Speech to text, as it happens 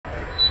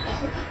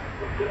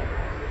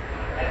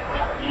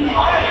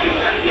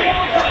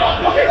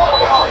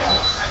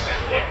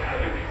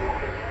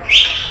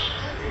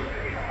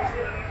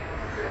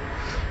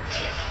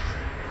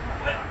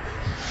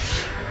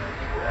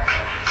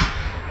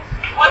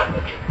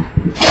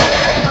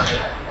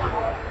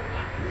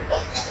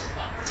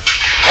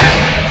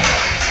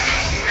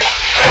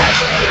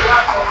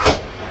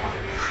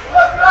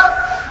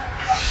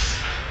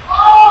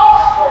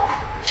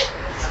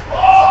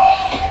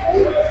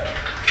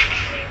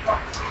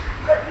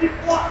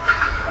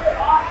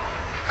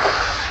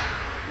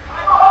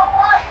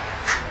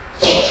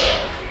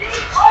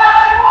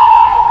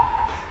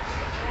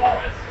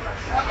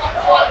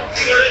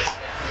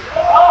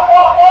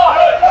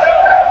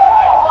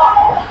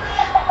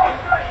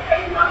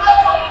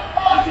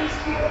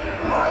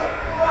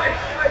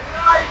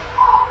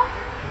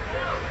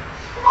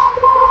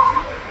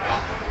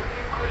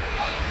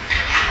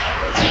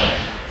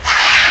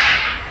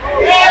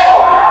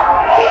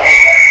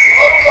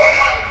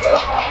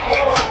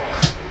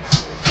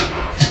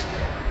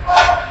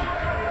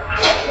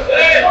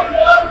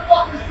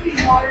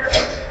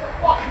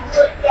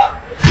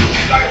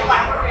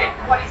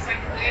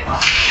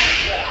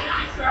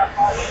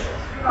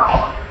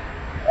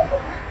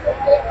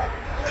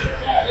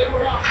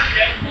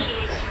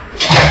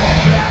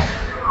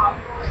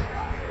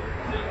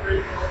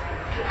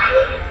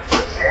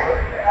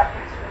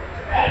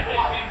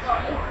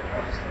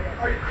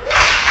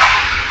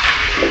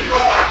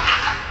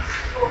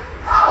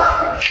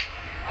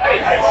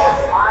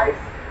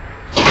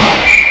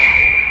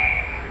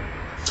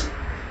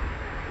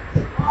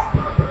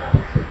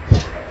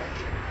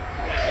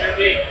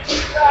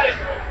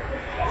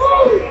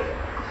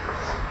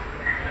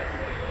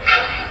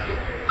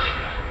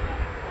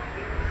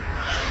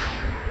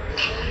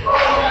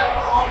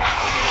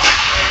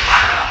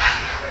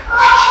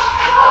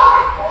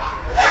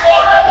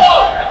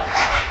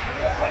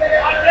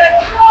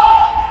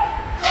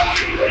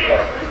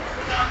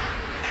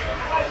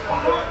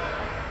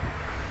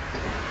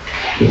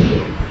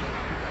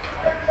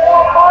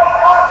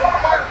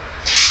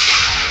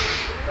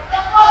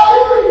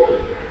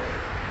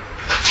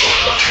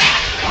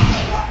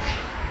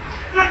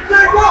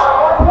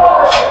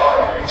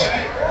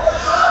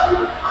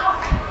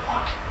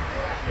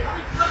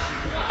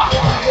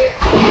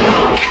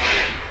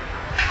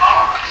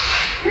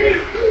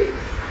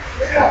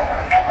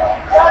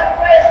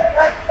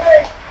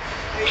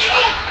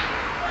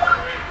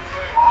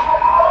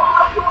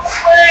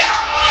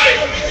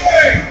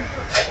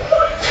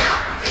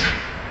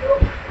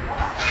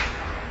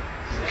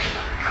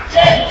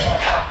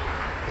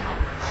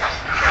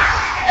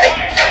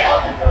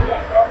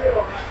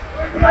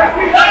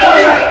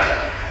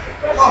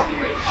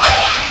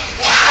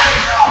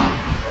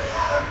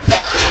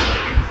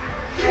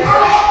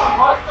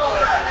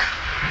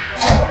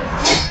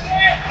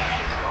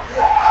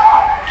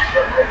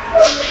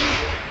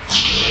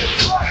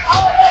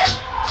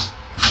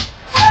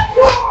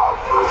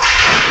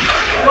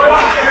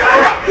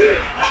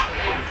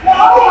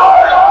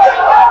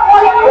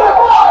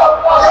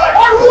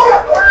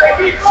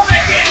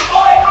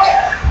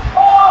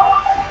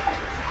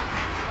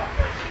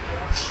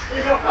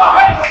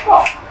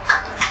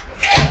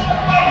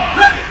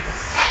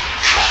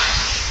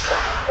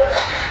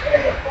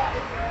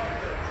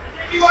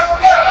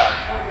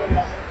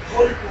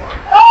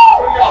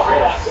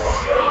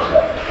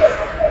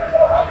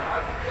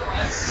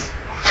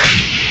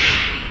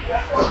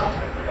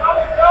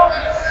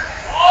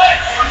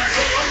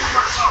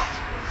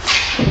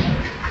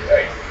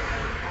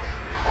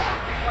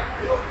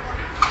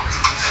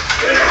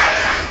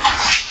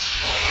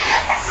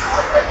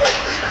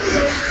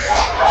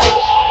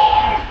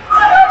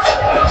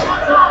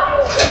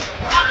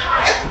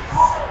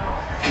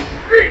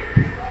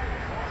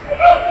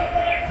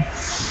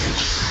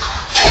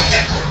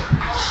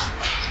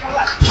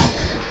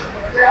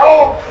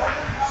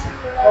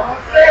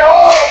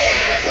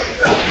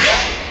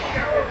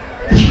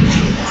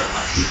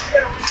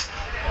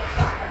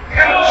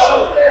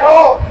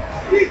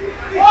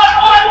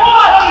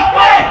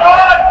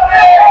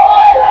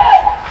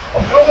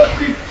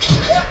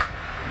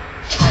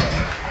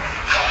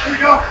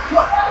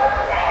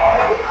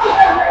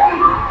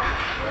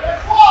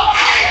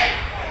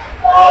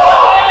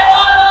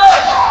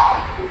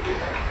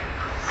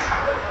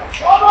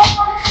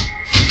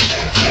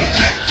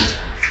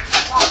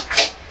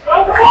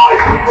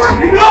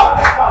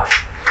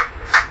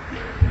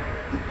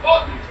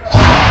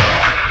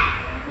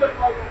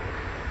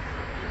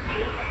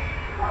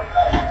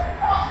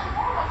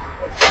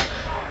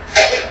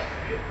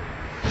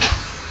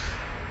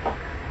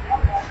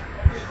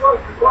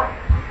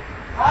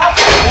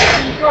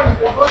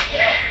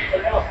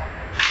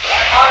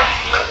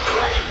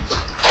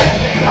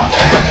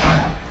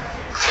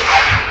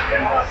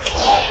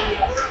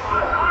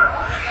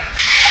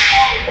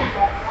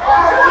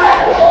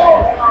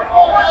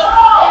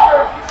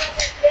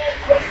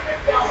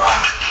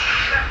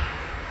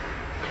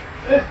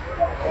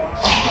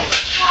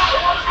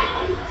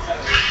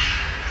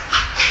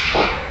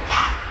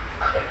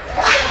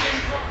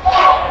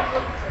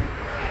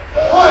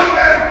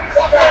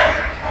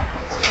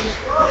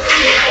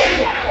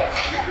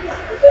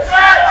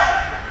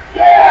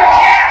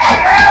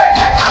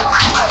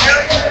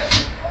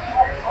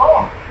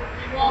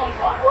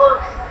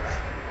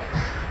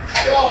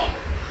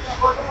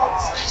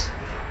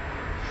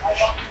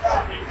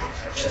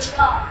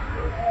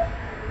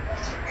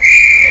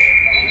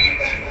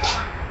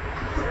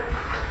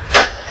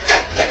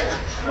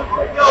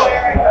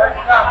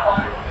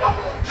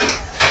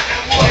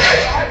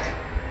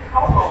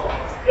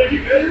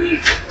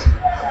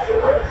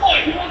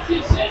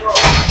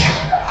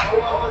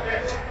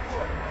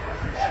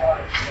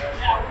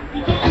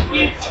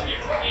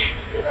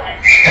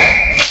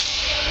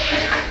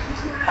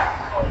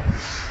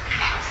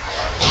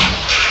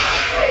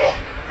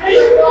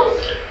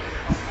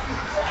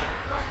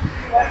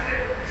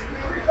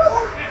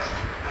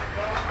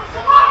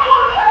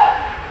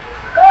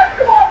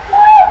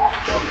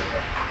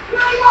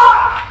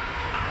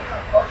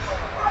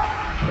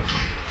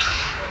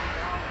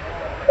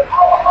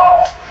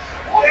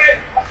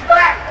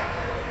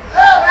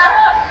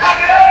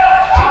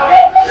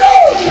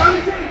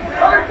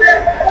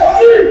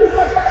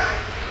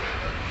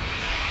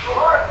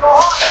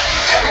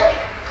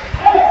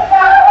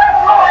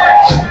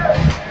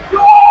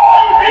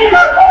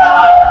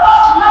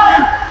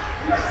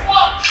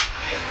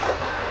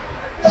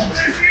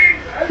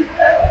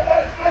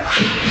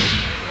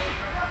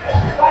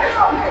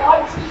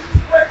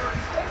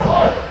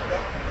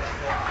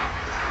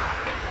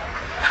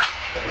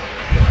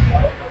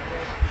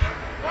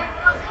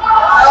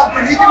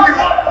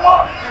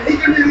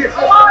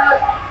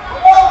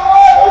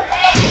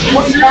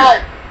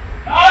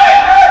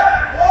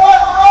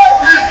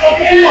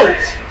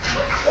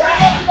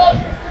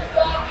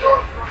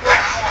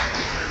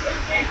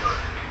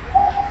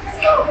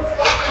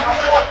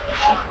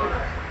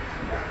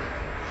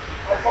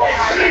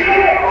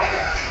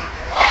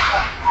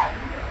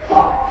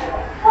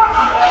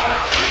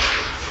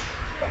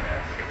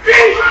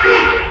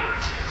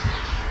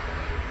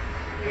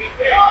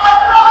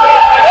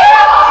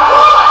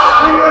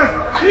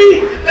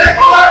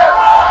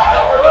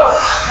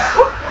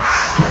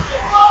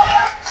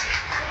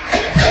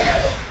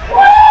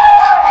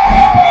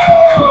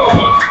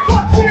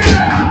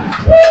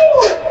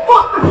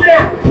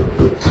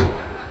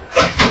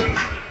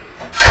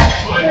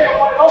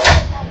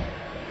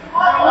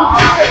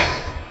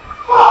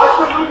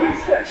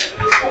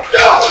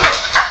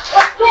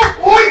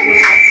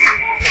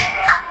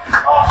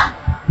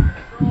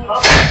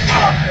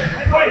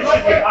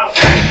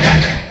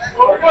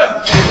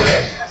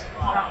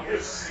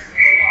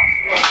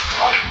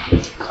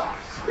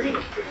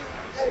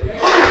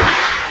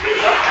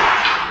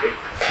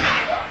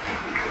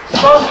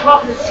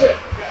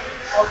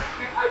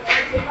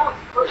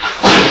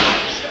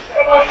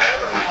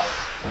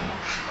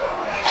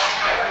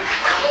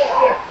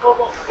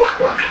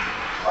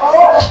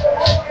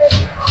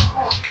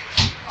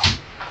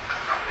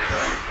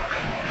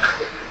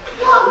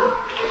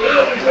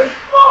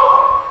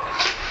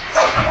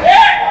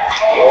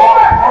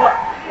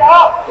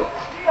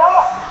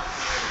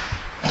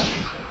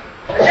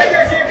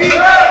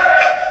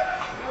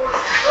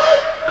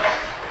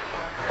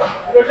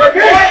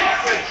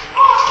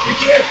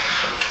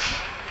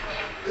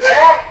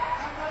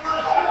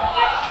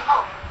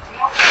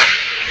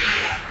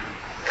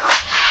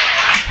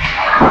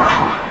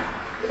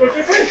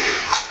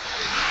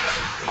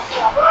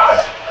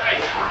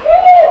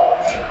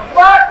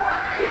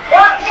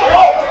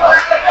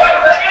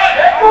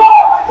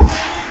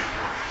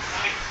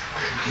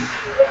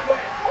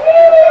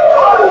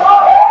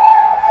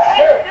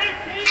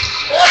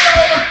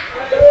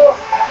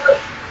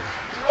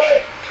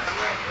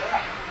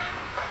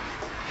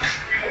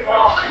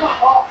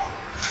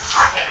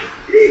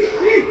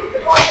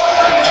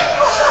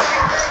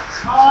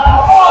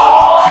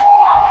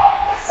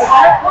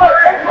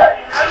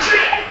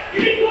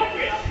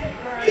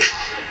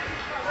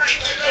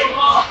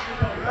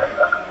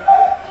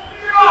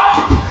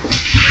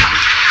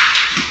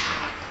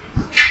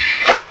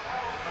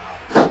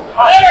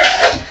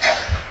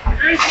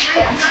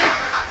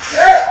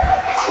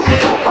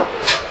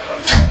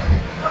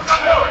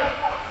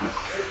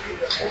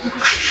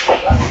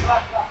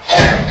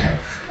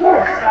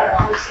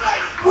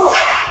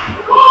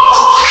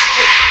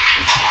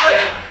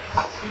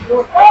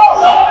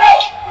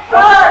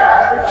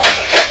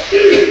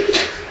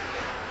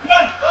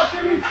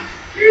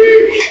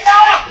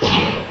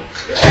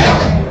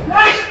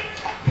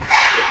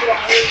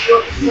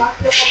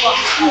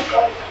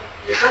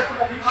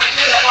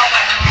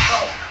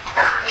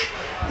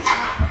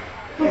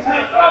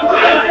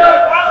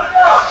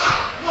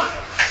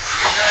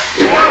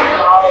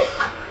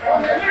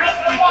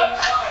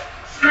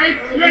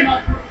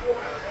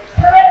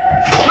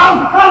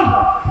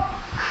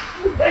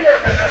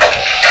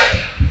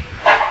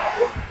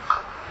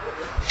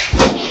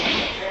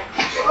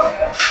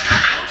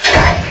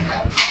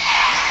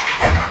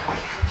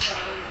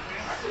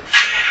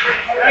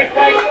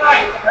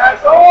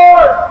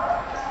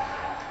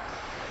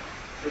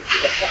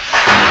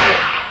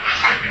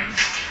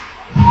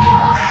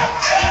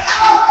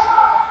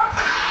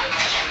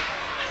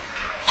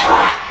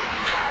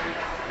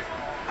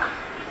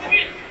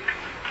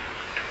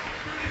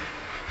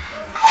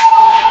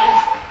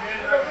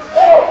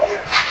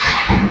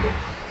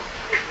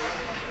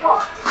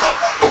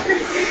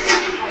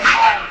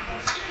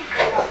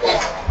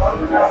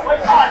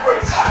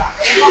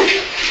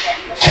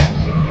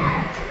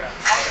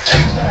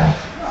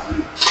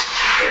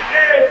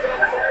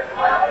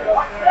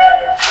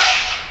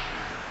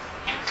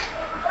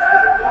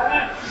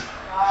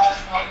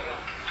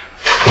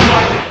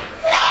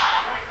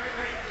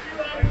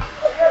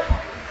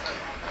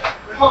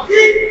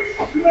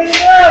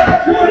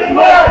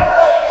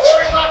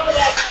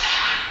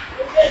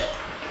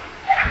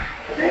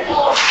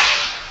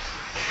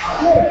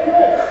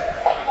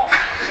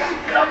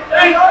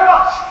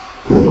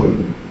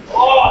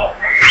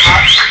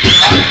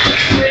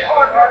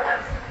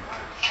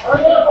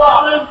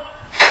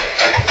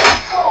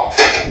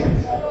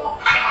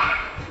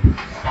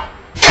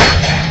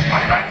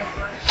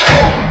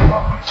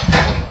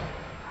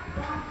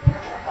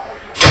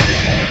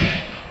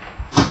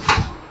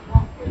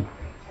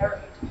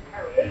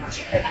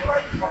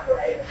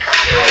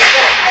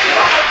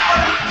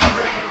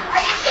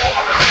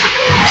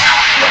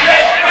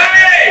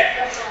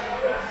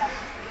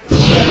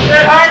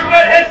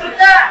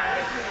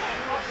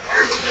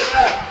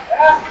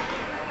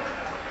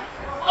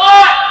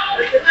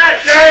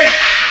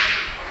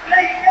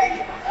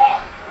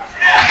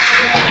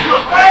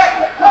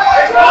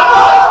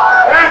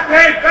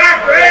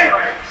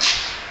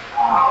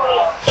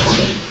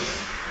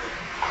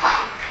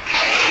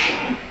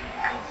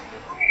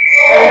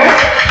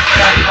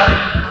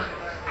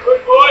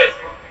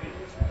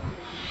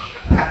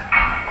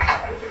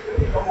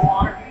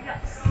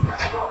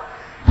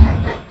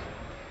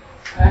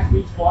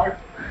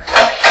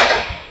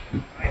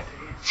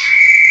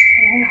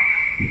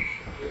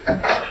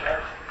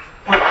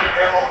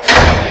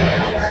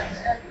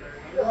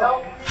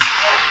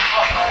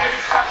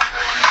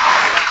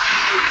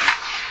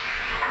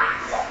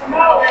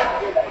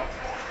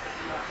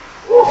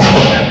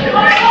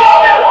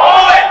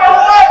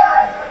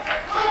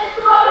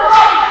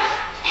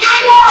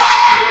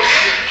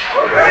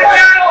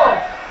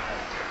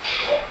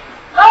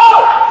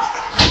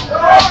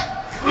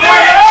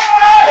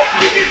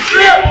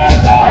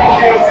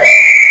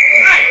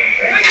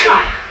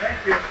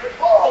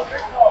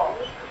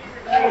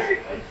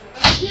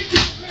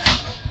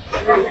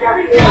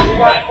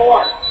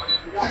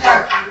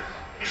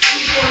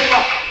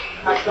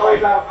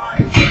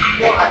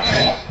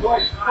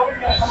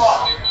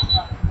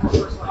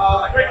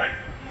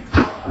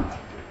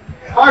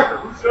Parker,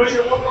 who's doing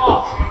your walk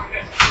off?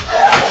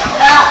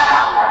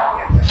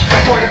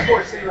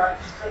 Stay right.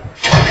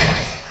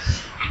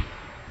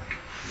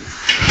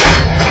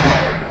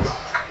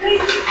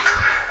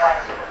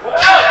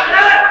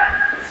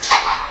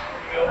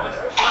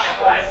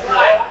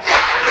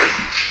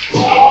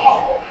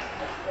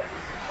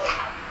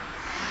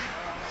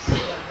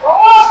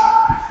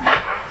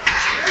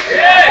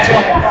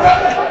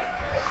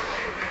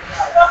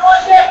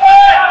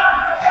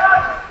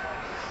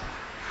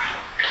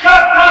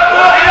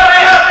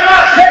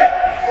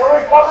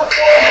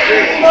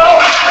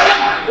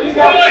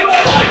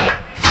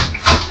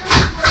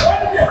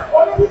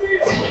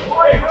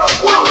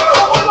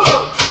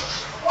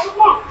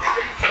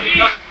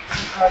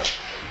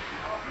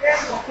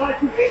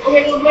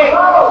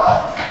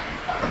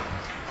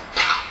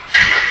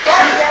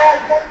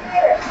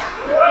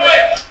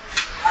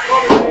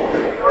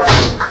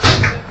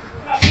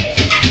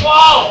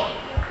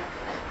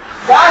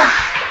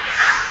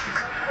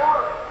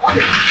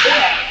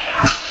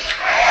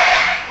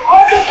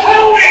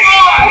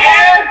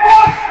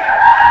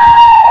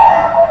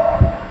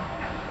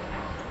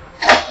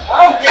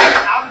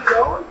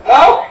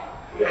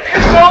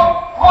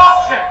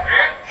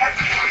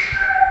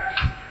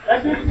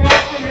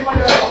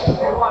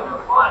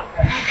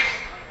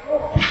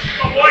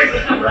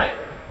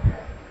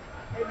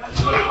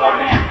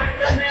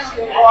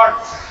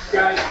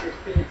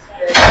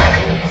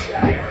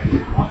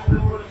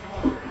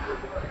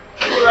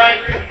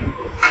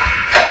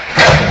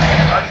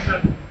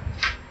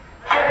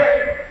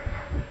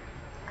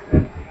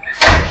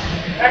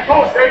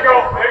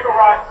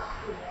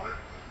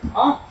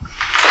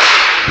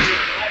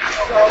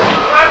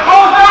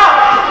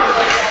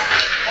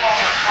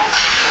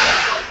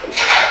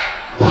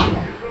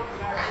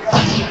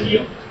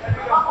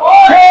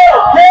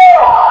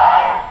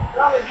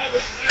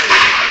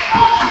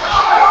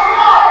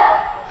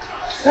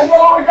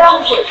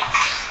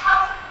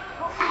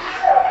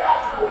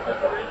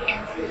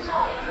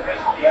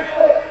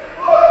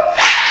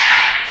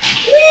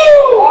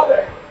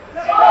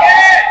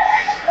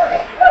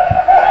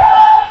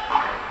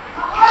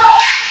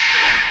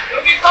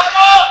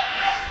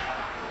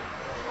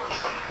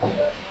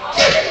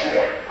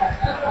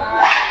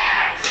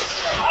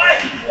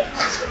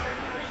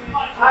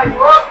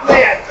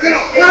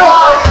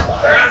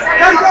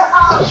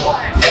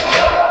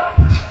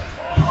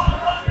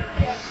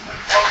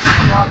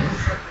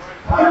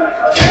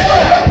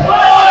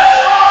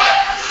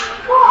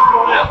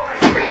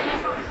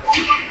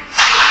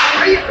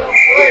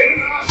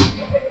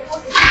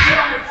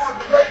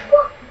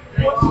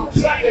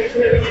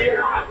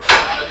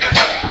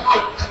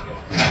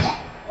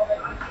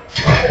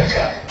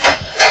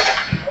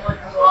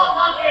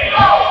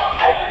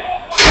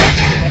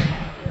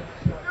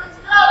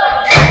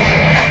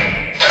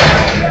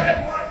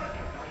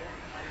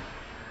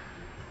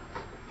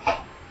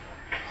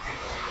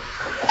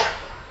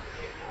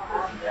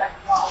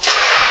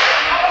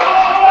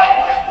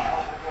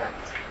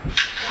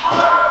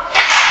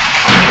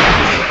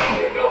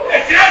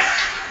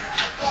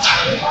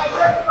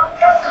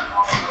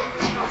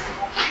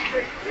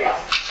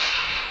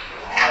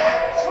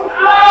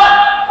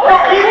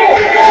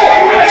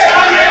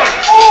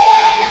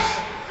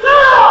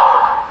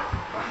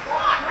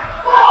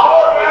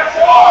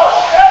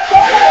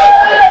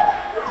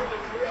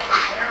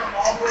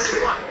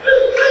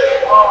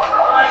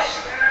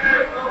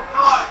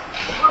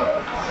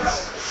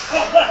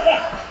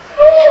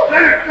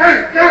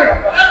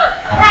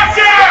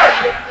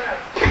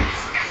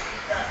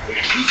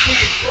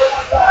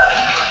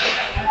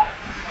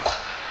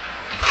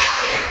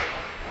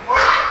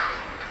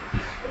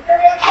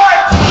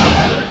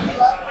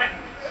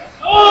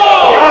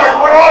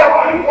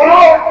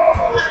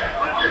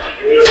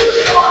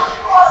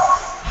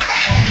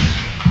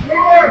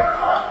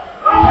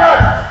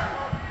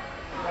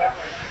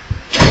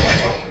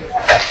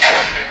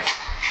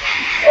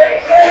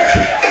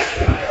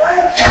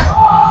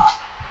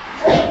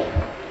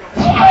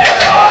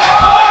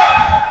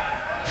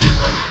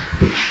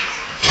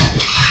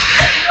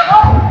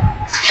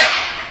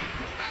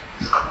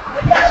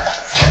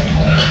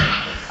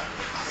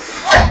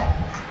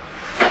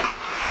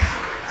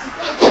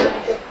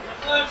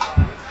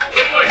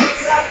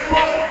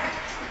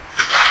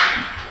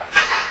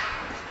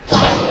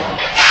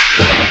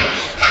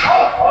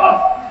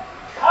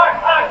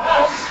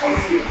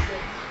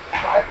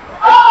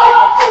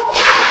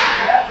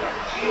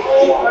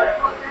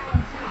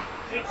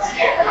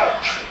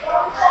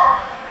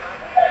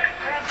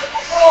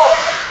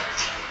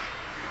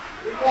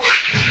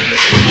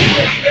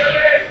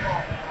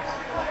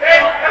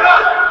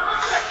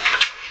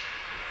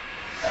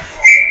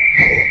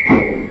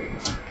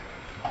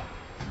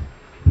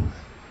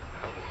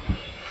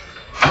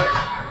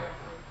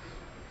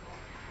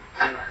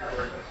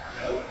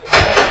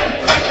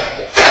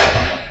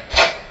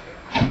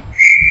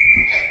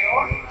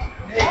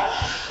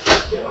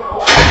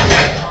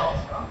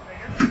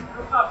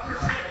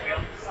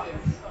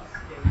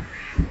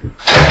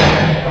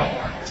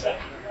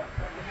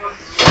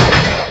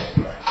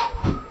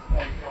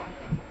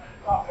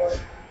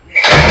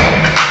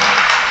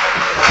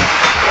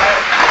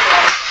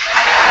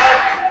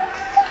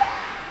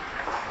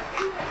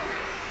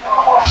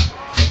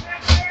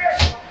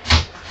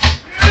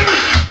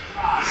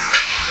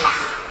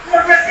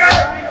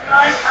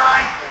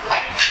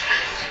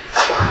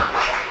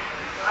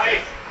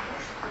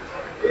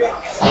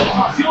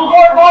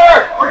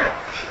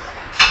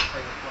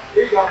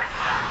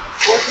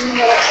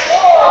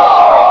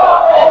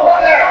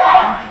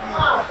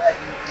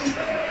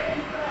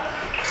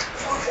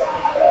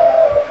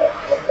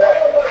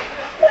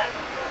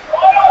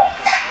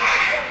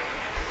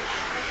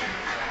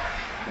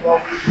 Well,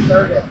 we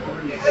started at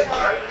 3.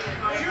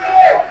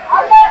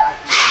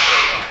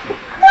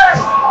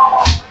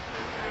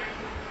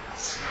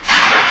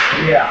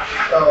 Yeah,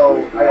 so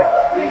I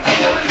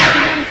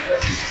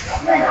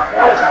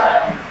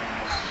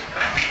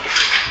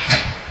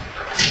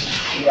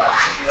yeah,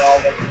 we're all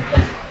looking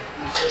at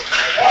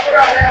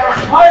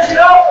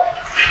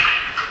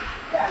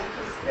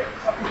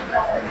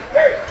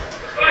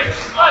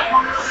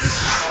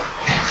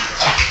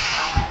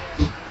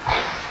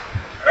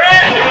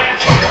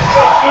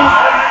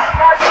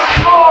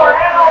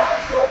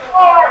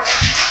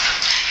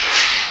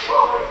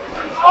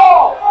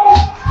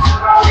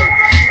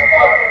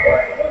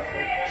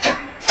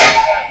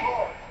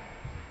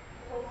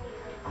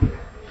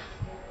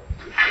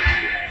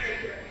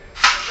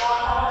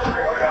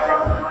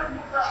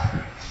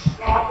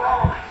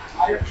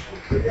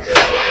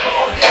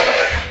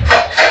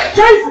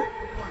Jason!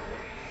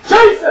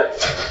 Jason!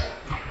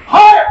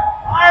 Higher!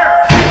 Higher!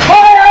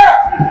 Higher!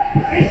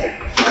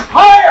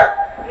 Higher!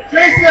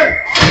 Jason!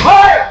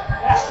 Higher!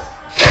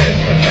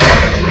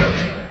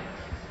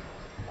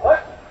 What?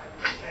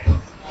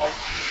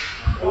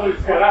 Well,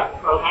 let's get up.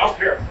 I don't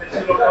care.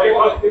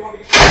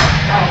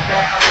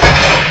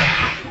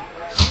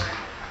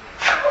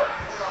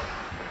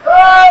 Go!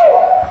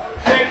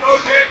 Can't go,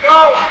 can't go!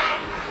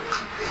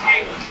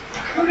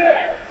 Do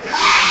that!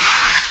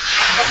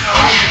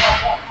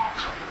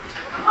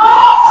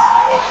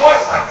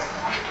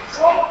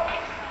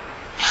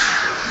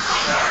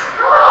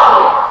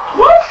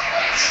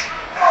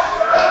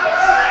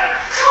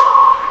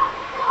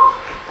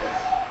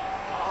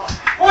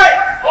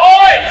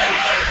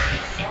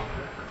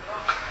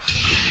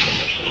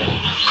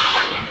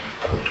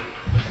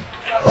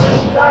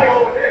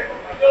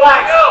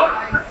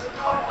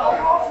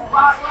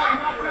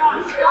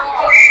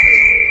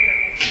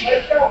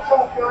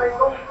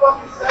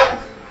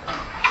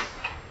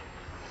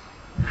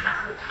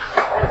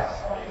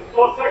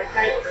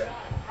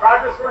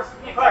 Progress versus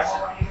perfection.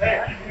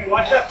 Hey,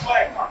 watch that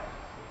play.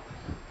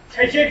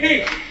 HAP.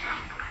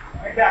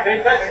 Like that. Stay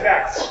back. Like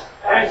that.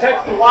 And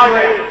attention to line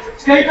right.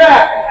 Stay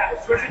back.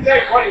 Switch it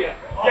there. What are you?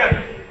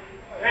 Yeah.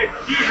 Hey,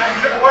 keep that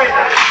shit away.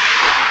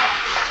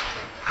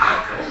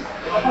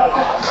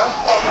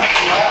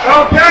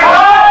 Okay.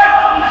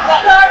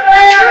 Stop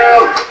there.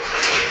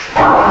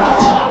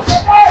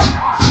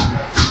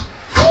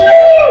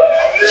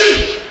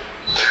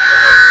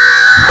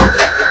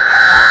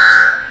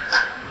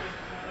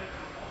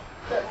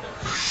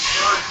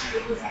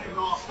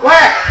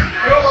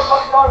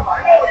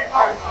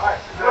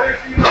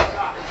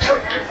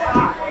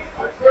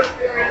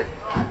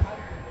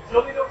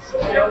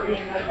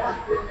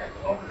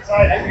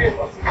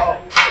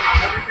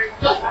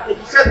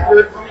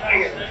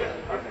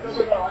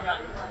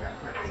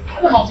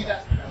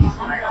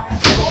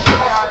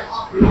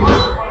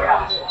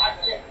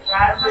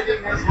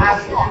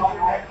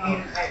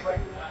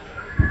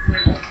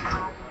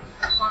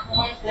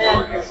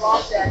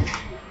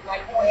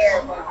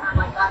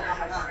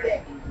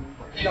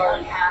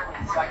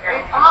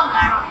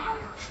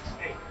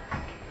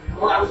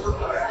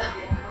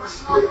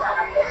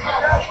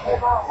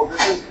 Well,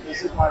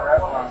 this is my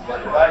restaurant, but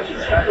that is the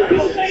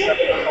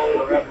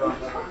restaurant.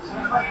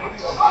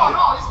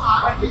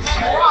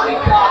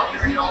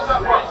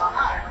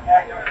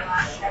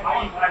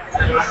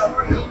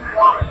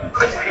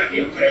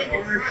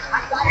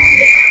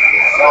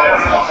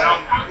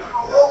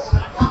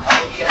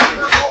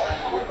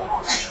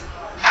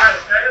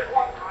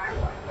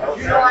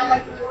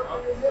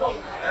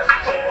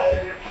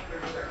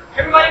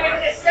 Everybody make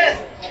this sense.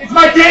 It's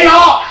my day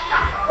off.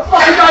 What the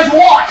fuck you guys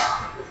want?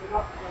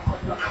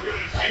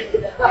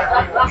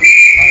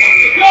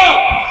 Go!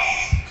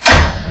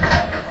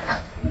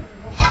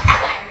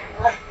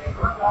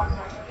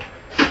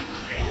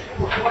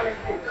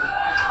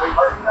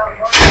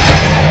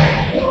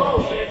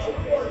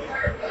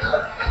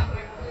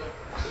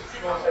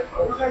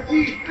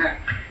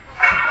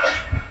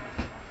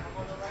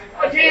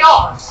 My day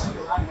off.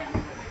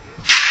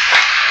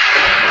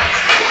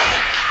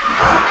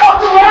 Fuck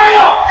the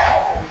rail!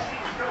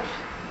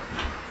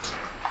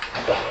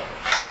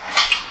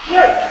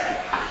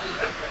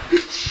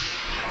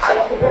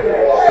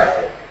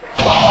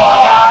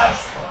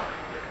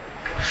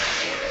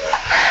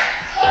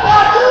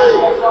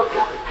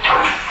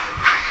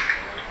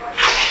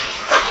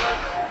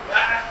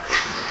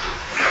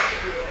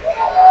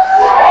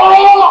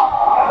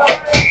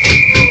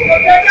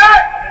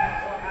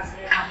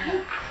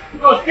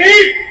 Go,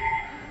 Steve!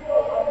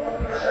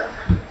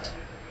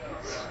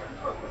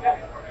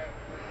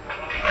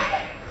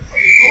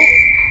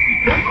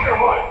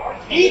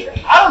 Steve?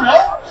 I don't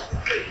know.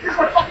 Here's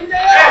my fucking day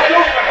off.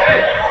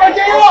 My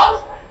day off.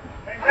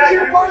 It's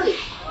your party.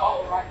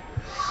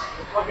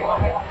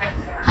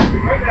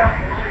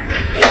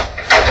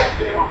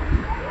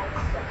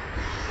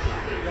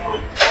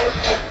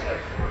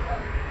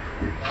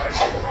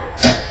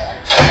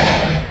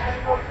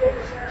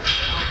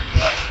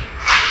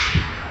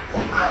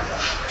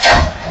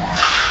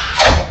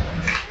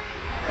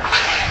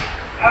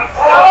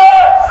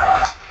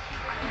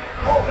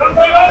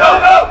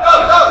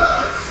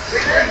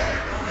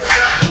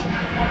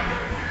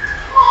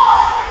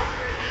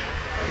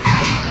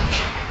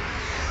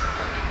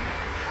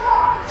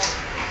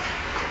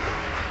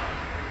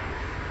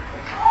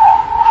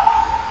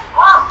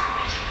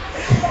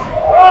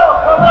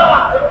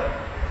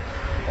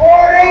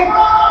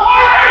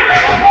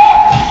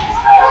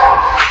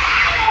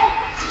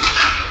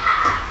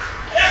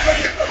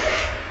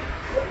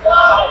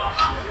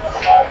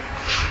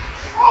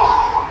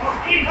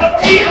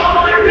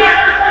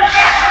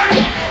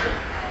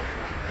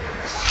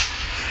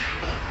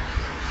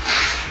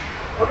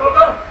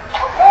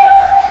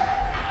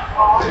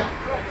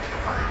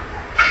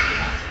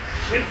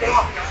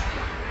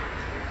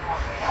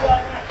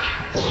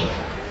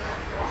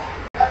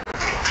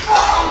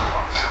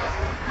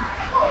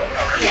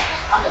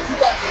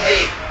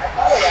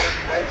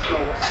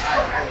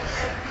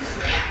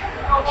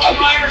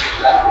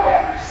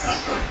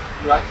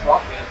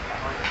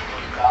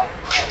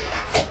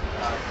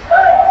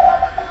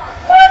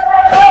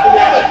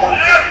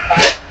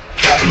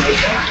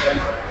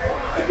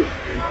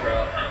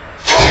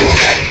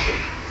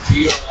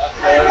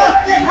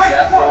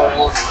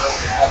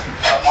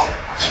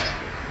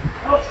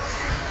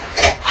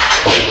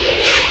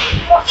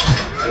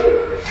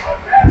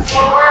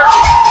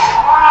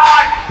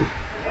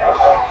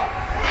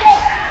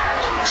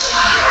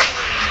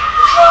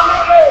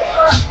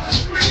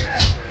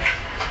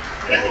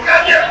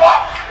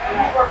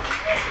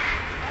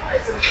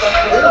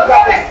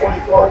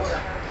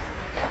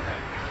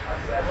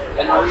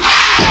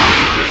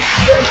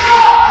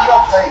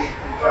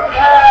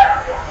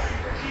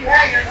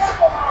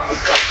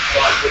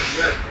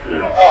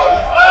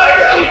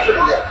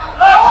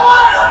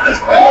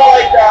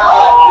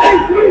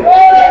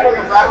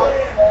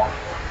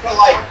 But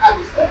like I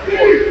was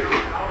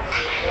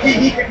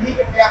he could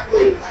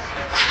happily do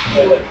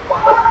what he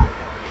wanted.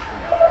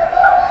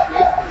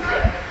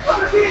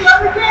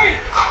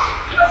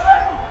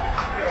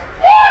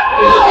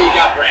 You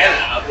got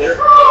Brandon up there.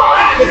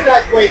 This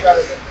guy's way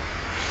better than me.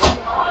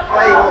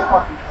 Play will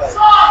fucking play.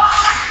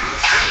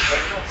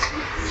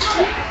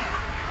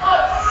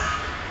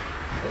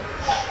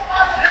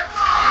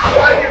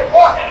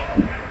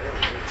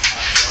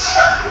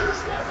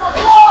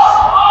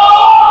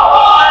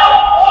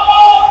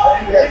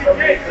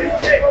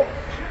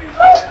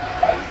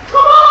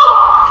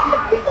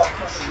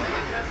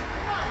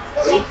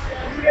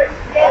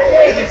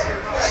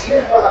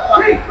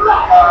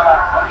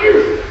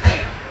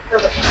 For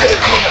the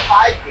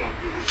five game,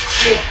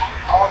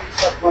 all these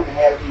stuff went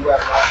ahead of you.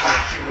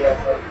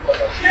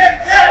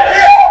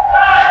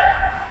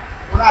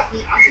 We're not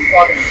being, I'm just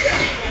talking to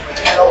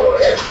them. Over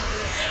there.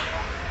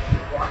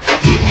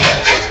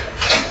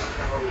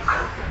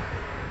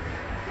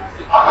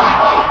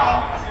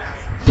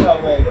 No,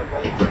 wait.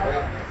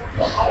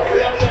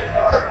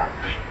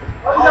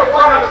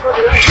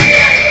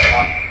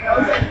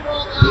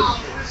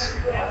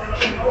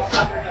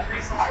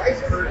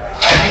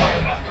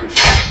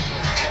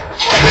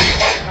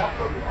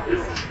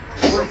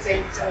 What is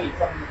saying to me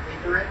from the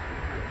ignorant?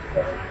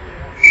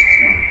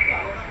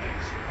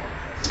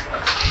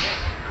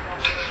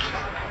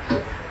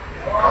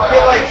 I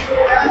feel like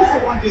this is the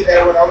one dude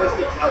that would always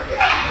get targeted.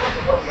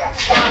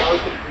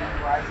 Always get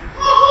brutalized.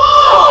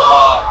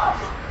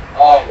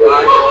 Oh,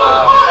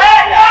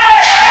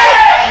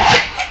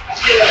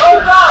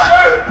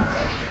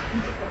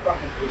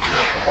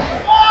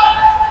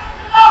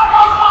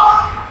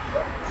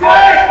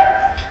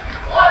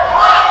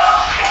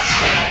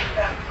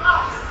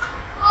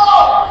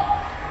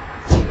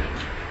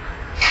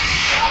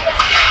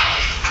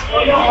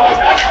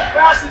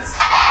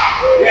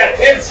 yeah,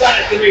 Tim sent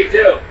it to me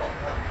too.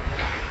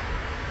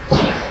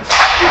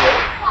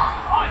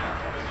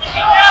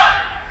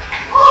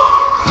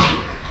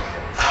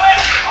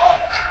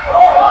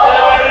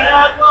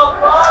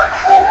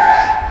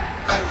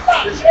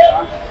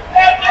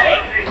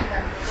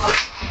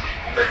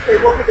 Hey,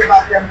 we'll think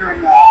about them during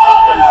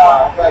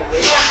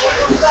graduation.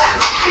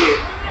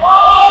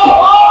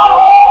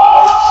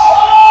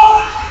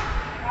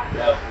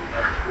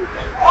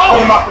 Put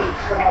them up in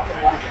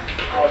one.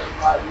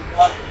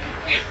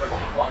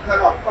 No,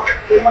 fuck it.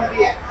 They want to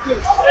be at two.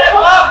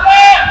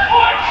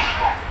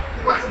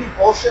 He wants to do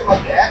bullshit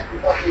like that.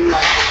 He's fucking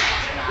like,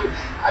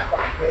 I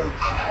fucking pay him.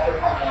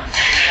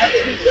 How'd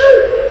they do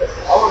this?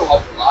 I want to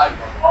watch the live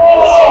one.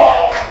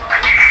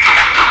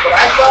 But I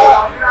saw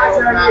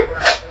not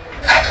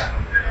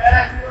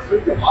We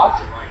can watch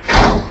it right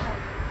now.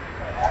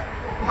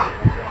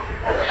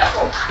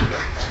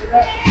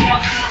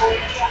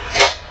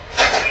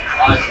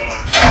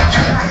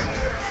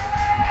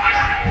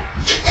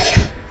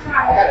 I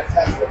gotta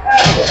test it.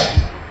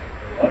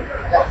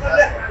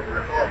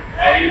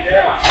 How you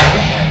doing?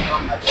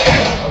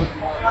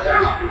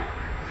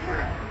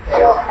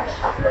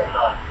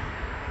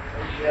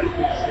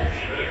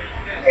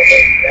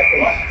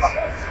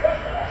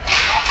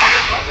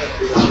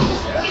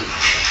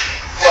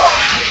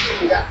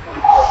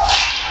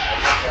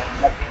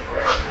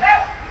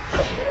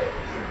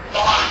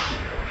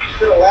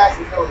 Still last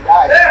until he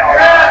dies.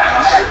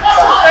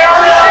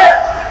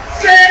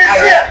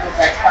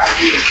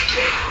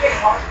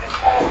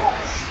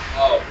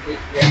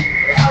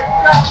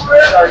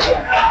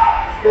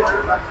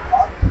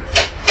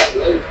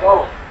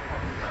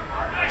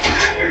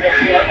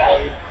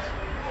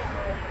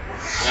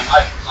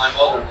 My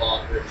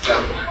mother-in-law is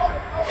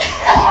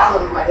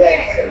my dad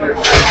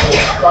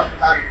talking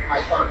about my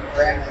fucking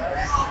grandma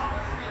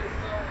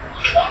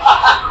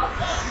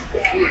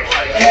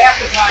and half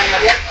the time,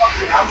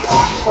 I'm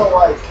so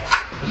like,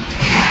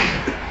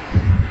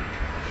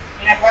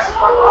 and if I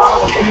fuck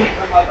around with them,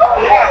 I'm like,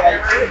 oh yeah, like,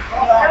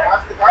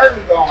 how's the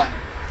garden going?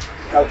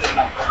 You know, just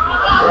not fucking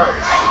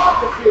I'm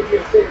just here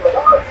to say, like,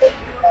 oh, it's taking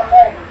you that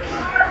way.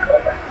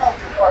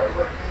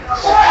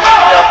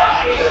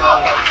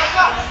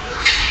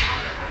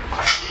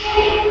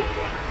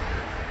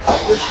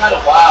 It's kind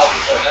of wild.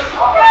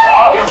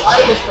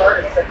 I just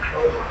started since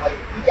COVID. Like,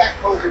 we got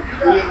COVID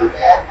really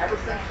bad, and ever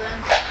since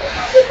then,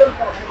 it's been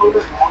from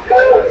COVID longer.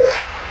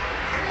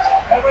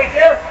 Everybody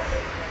here?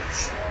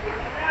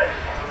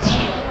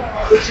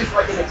 Which is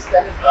like an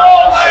extended version of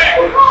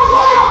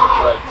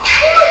COVID.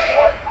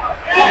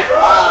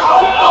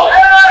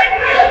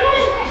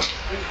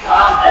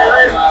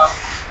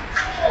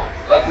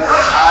 Like in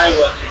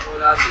Iowa, they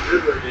put out the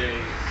river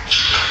days.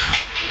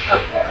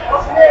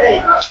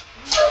 Hey,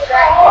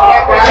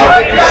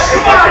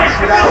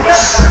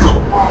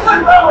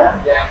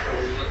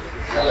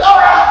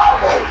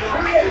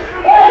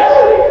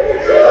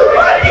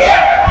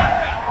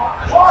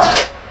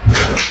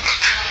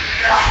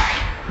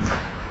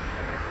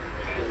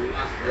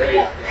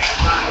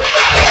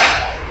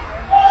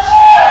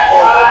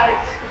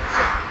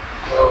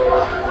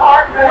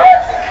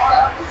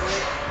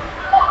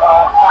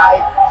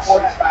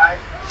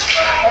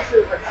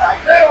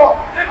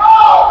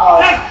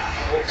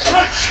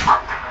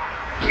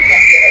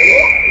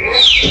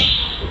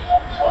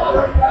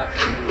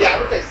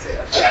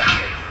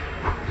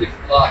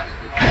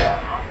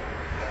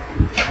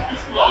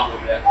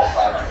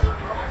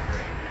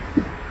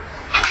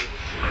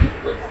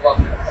 with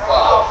fucking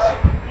clouds.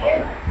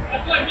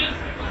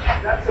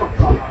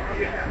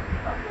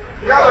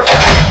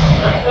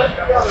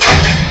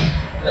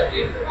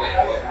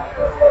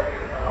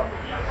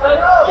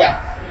 Yeah.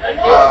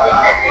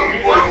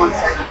 41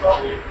 seconds.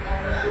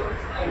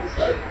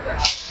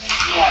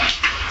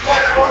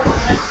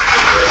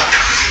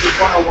 It's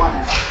 101.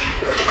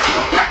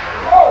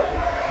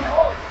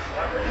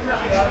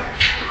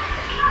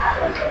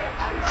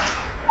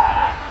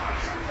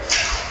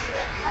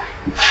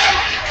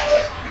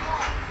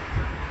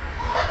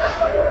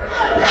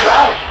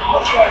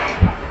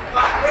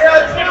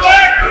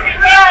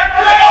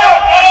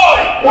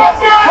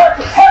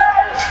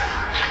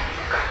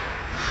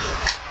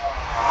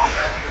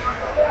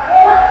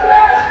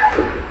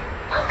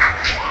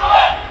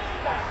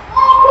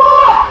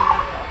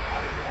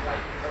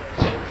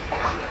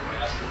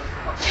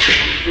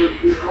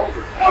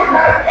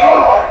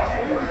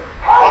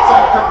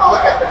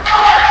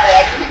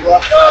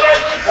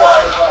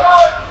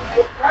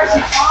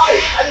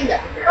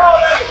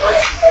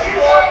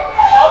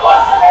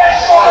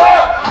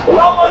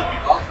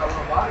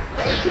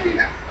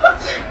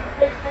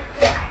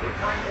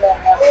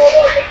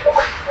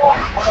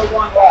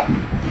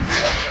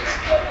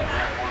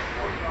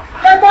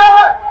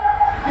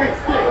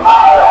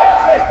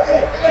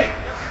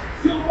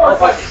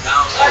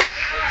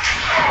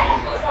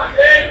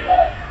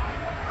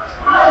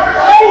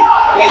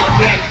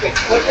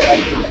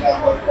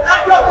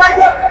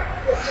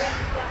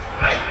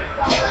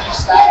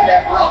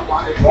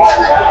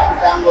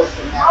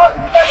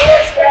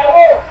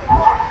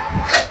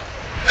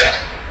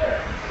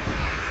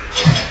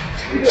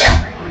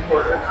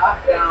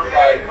 Knocked down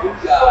by a good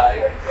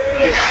guy,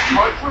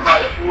 punched by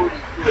 42.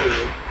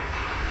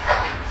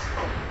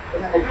 And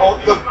then they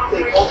both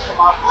come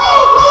off.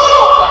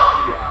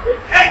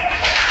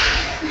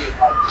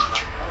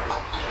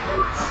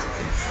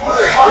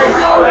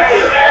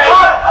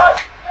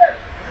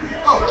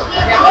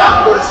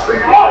 Go to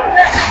spring.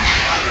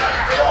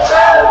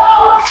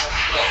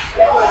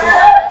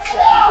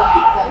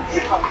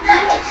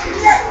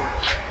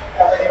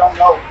 They don't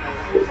know.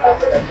 It's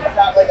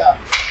not like a.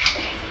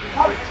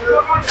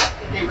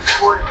 They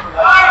record it from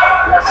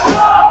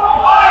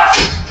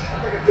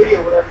like a video,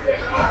 whatever.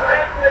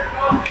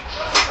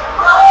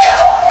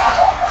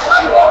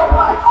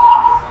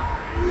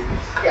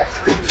 Yeah,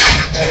 3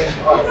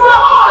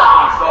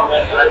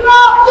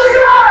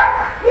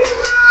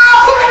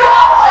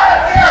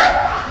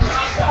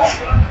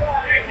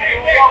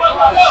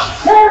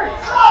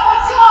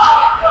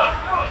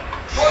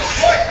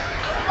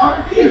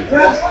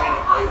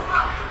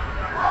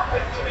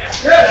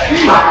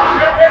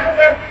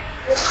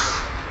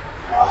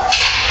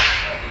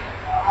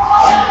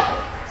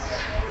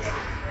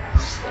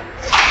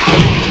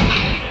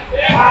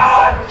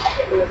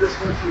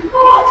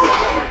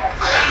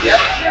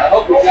 I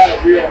hope we got a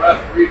real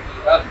referee for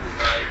the rest of the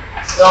night.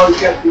 No, you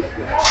gotta be good.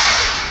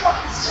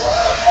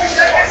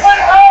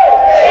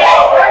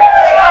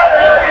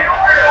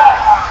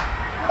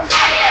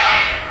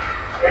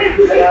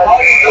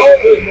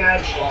 Good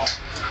match.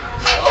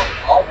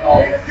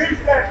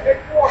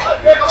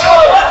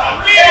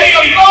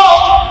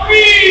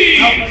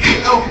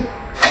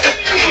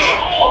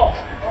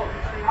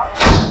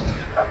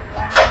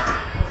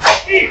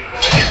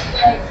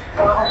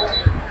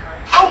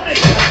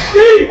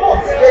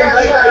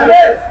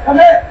 Come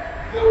in.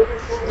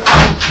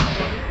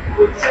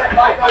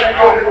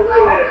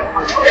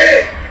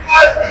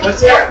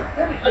 What's that?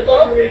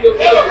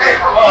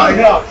 Oh, I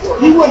know.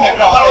 He wouldn't have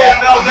called it.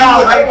 No.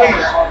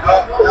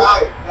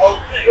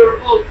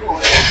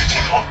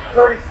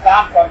 Curry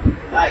stopped on me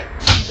tonight.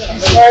 He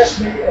smashed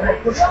me and I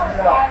pushed him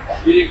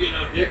out. You didn't get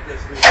no dick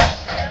this week.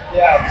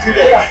 Yeah, 2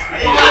 days.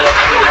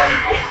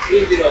 You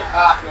didn't get no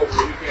cock over the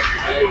weekend.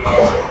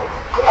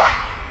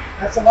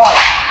 That's a lot.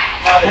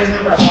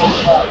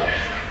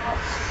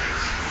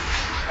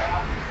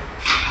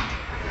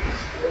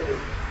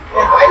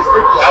 Yeah, why is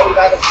Ricky always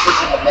out of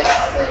pushing the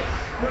next thing?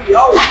 He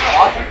always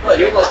watch him play.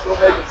 He'll like go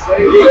make a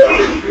save. He'll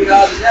 6 feet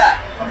out of that.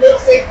 He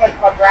makes things like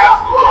my graph.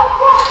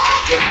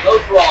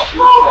 Those were all good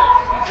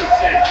plays. He's a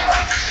center.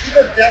 He's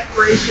a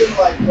desperation,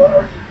 like, what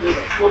are you doing?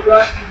 Well,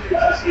 Grant, he's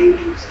like 6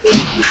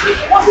 feet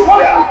outside of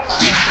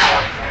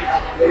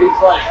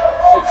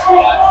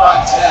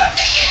that.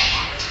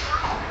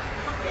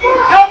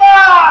 Come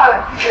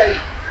on!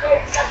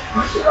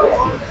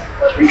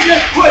 He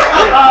just put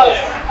I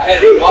had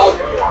to walk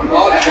him.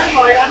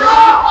 I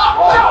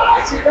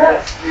see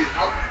that.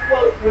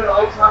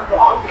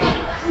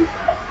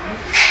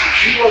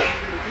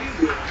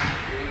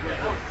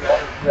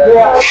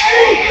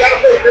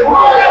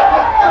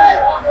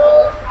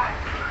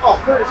 Oh,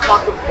 Curtis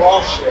talking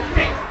bullshit.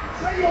 Hey,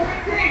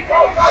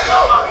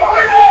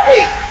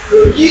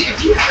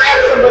 if you grab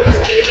somebody's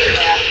table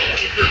mat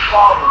if you're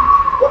falling,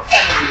 what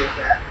penalty is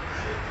that?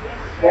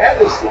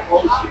 That is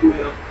supposed to be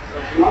a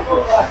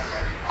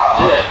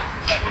yeah.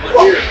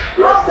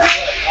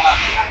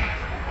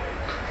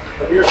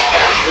 But here's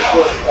this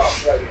was about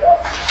right here.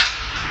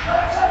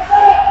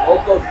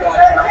 Both those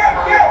guys are on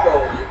the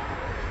goalie.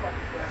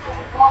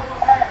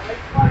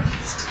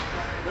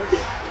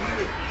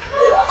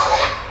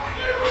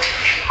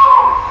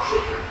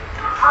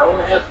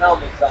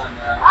 helmets on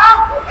now.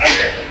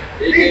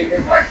 They gave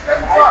him like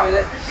 5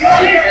 minutes,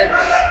 10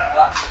 minutes.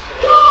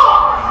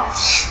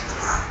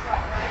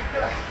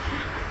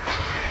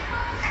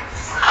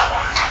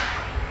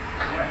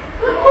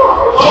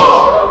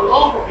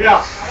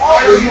 Yeah.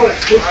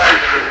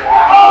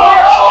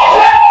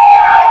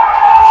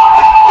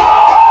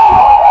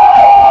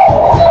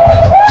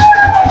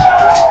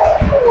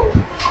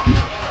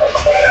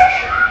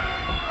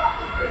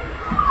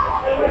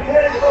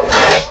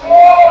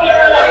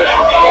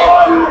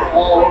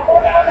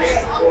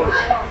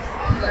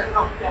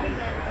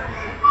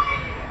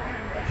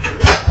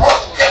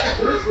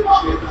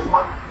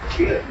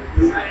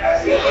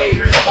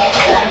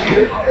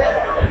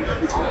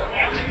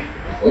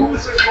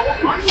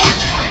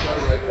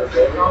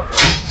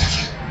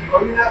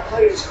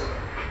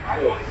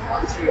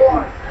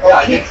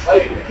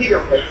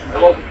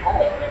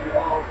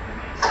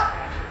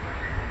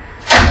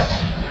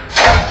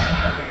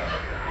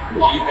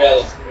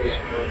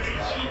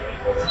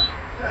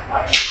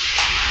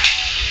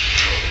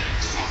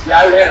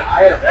 Yeah,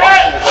 I had a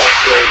function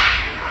yesterday,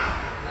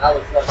 and I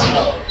was like,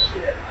 oh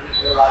shit, I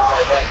didn't realize I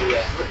had to do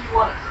that. What do you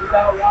want, a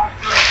shootout rock?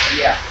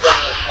 Yeah.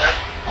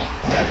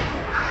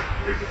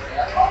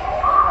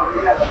 You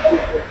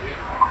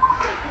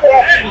could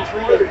ask me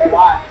between if you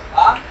want.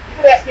 Huh? You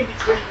could ask me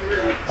between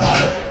you.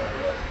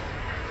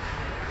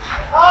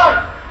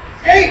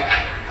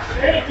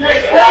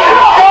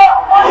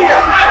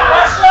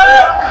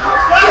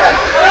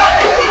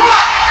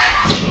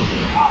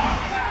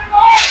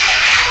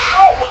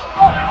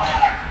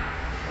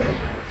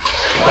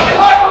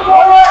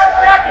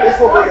 This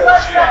will be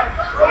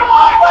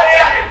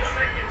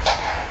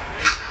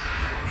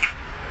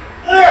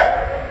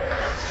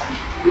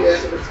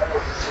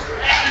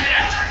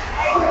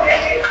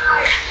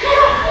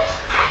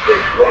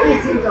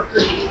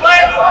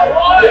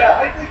Yeah,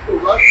 I think the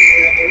Russians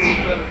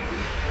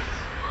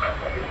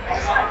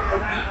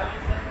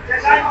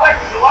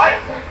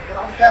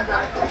have a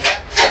little better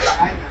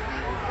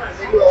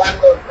They do a lot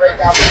of those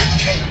breakouts,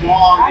 make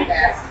long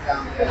passes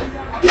down there.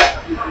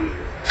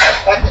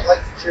 Second,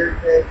 like the cherry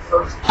pick,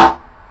 first.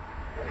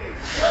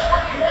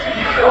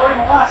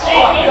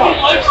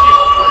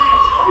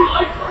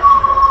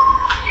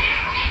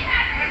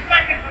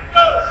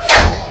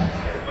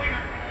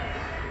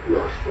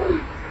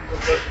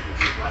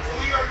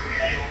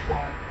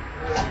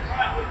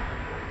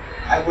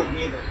 I wouldn't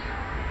either.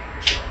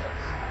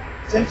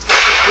 Since this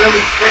is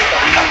really strict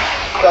on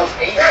those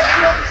games,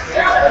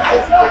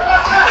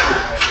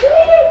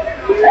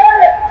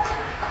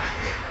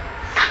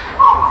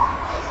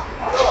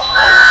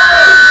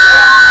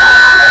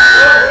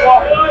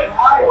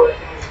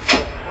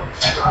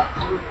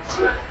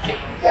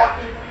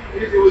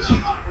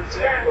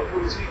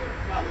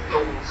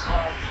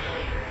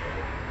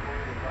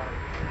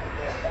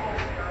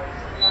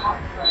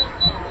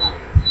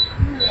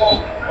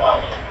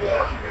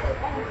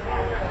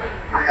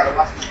 I got a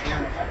left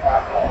hand.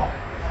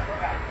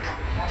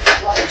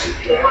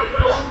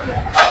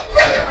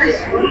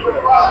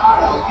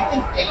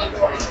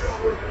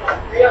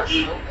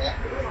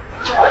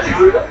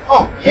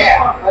 Oh, yeah.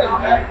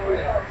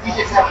 You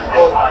just have to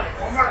go.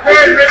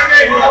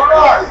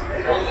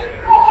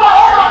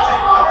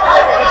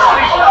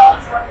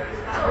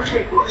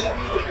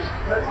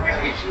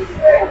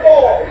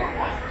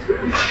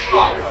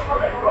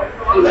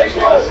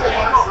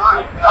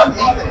 I'm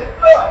leaving it.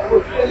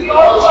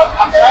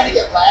 I'm trying to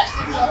get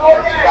plastic. I'm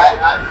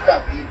just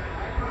going to leave it.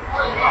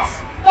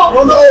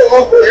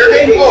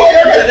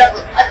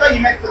 I thought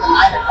you meant for the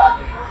 9 o'clock.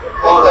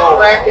 The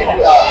bracket,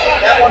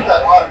 that one's an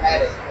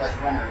automatic, like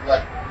winner,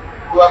 like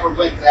whoever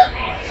wins that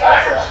one.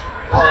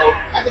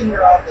 I've been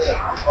here all day.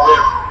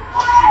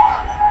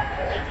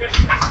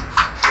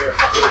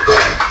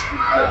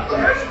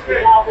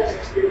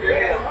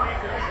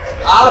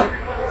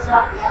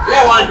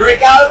 Yeah, want a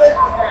drink out of it?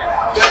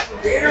 Got some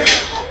beer?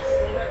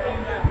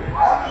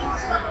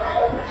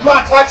 You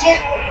want to touch it?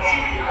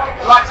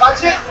 You want to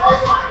touch it?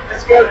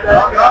 Let's go to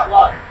that.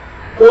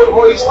 Go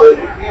hoisted.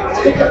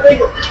 Stick your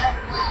finger.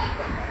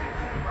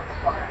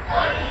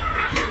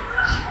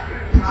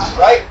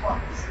 Right?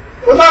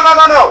 Well,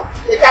 no.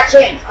 It got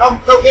changed.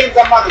 No games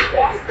on Mother's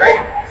Day, right?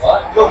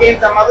 What? No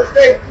games on Mother's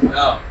Day?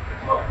 No.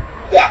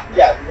 Yeah.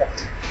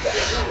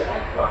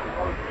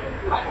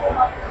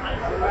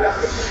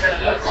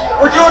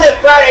 We're doing it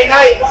Friday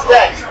night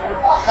instead.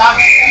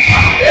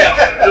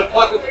 Yeah.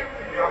 What?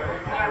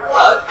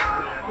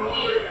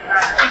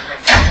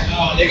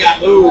 Oh, they got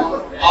moved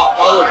off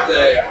Mother's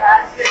Day.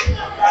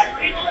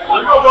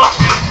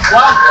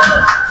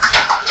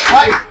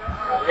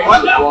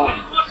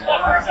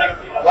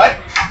 What?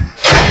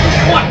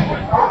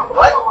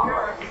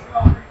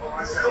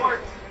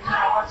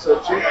 So,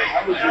 Jim,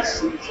 how was your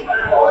season?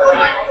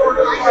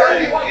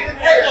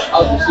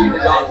 How's your season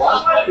gone?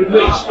 What?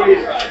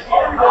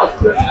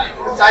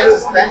 Besides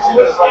suspension,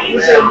 You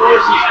said more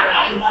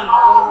suspension.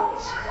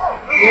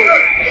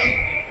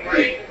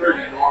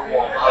 Pretty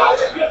normal. How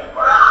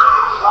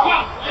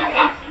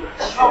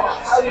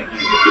did you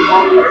get the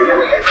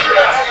motivation?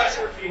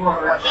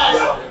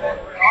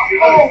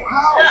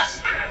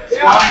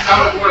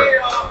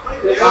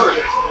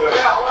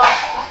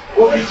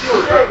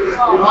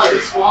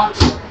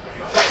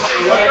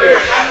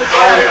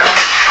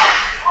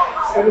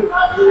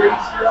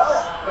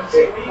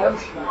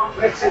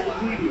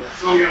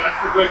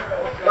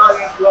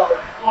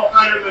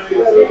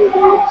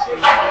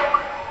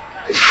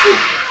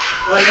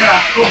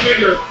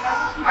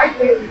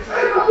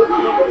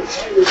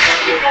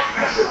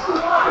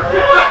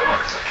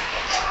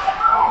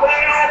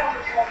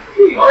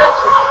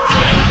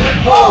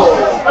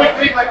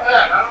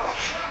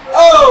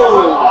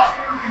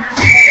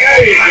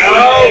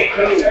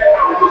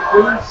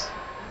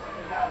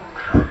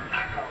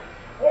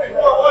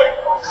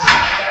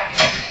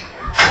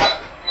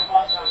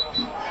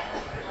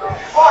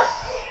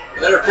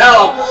 Better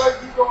tell him.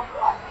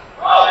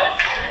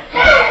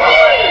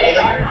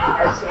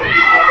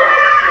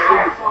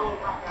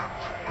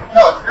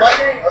 No, it's white.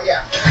 Oh,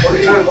 yeah. What are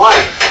you doing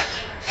white?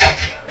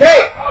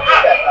 Hey!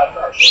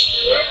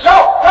 No!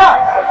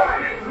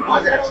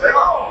 Was it a trick?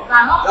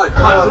 No, he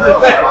punched him in the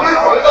face.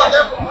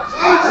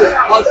 He just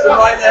punched him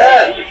right in the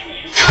head.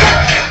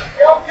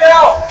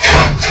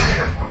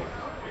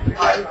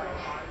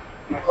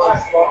 He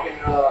punched fucking,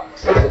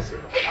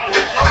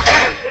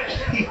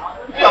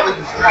 Probably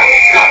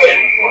distracted.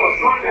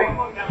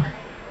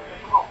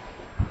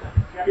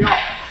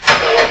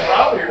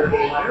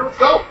 Let's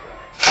go.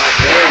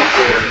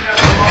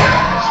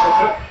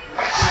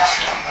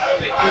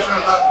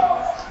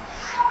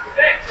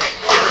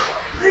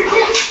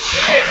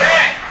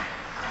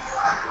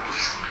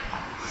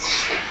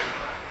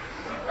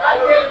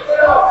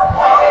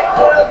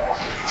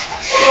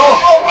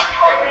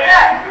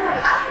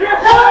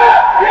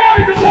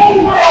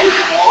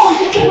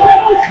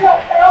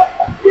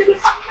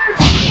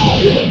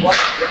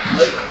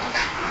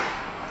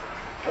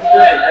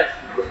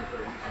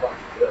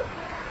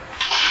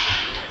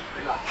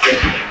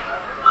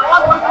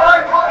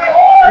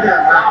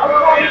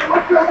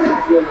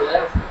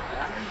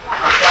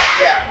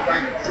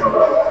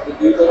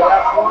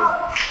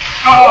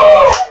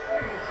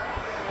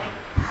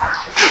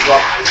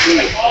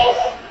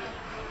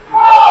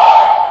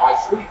 my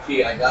sweet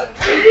tea, I got it.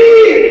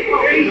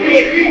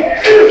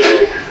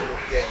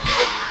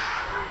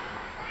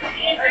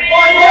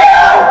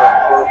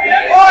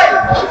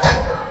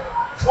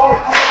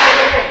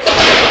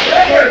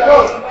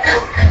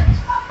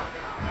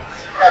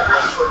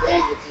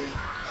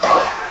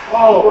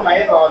 Oh, put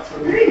my in-laws for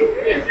me.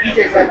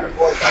 DJ's like the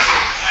voice.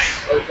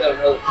 What's that,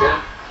 another kid?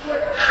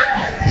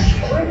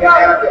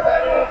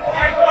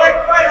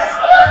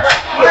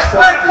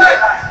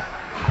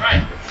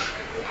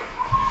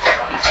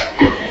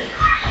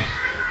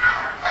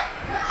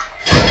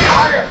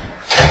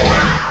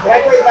 Can I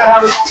tell you about how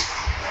we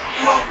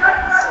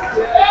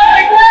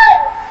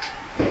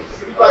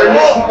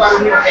bought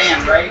a new van,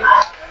 right?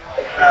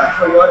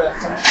 Toyota.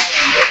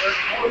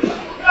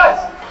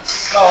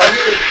 So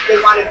they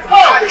wanted some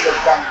bodywork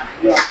done on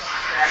it, you know.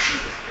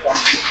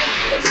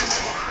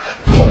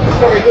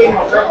 So they gave him a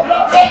rental.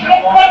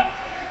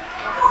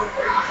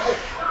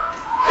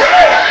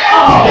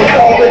 They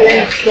called it in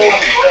and stole it.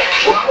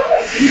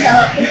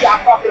 He got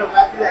fucking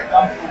arrested at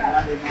gunpoint on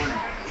Monday morning.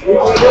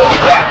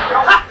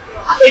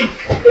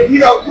 If you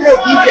know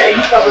DJ,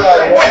 he's probably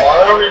like, well,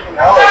 I don't even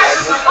know.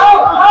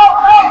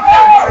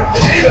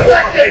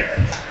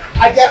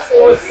 I guess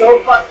it was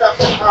so fucked up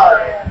in car.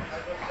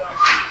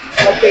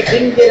 Like they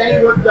didn't get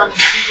any work done in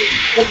 2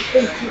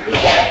 weeks.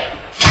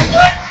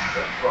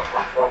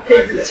 They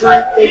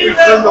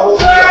returned the whole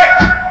deal.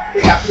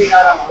 They got paid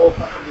out on the whole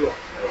fucking deal.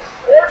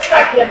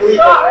 I can't believe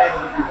they were able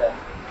to do that.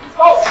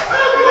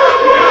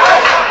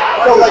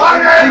 So like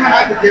we went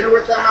out to dinner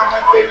with them on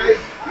Wednesday night.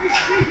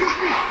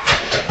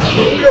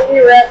 We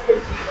were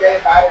asking TJ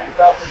about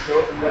himself and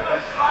joking with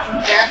him.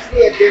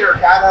 Cassidy at dinner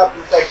got up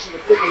and was like she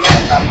was sitting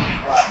next to him.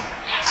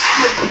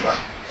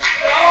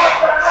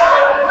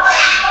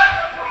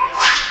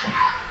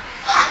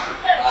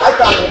 I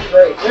thought it was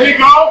great. There you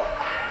go.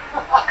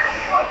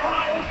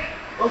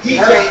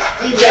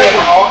 DJ and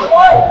all the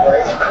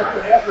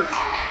people,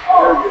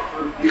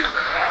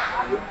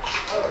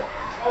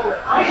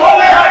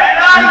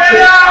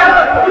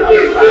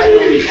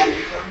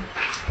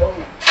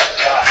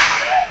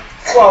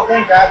 well,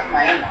 thank God for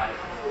my in-laws.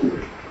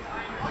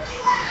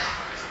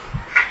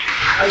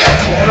 I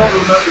don't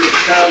remember the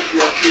sound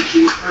yet.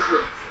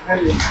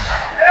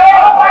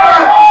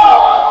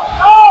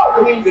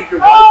 I mean, Get your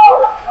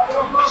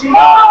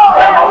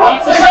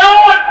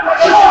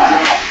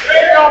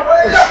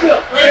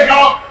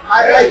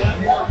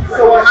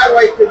so when my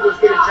wife was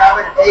get a job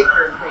at a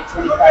baker and pay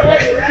 $25,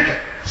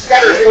 she got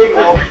her food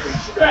over.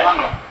 She could run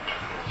it.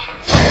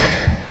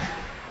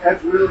 That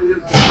really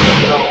is.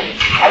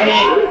 I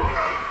mean,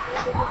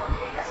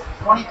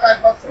 $25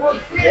 a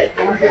week for it.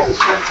 Don't get to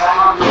spend time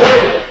on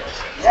it.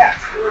 Yeah.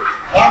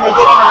 And they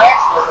get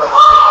interaction with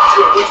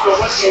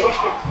us.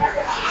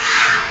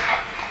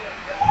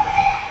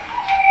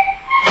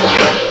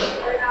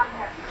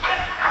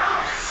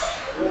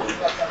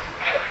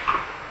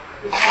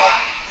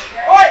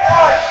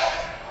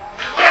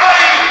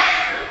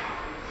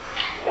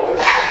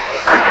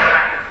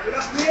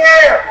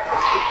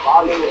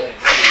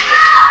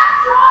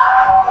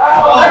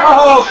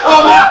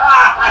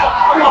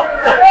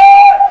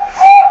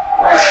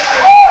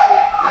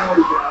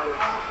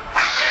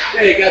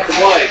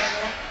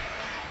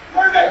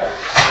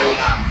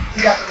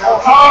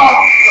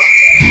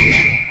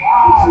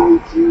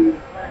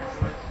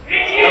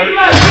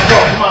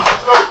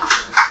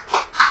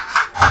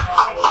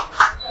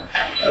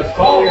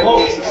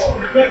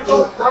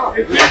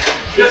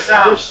 This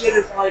shit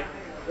is like.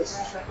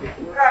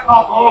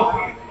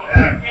 Oh,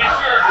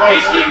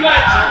 18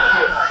 minutes.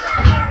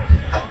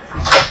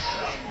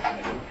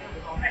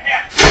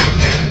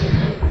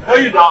 No,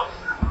 you don't.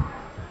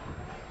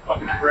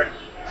 Fucking prick.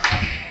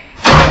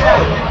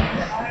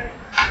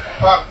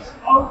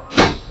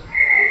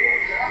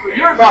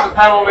 You're about to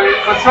pedal, man.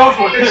 But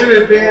It's an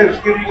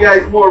advantage, give you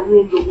guys more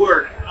room to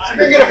work.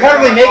 You're gonna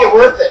probably make it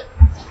worth it.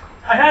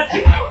 I had to.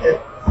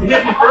 You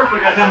hit me first, I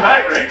got him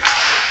back, right?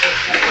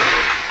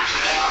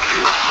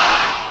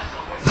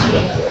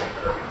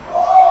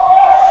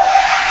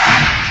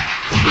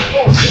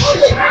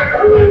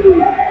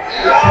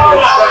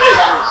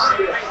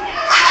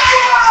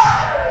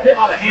 Hit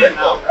out of hand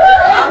now. Hit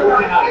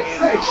out of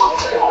hand.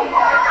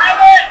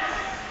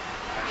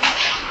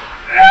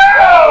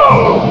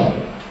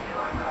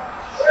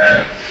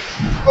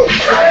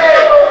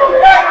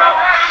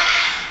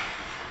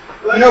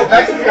 No,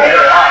 back to the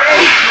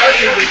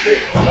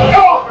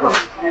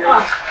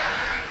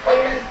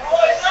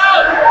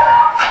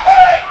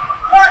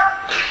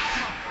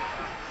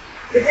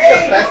This is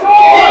the best game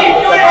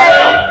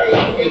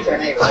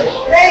HNA, right?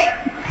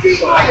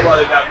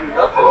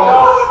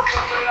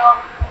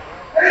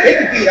 They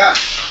can beat us.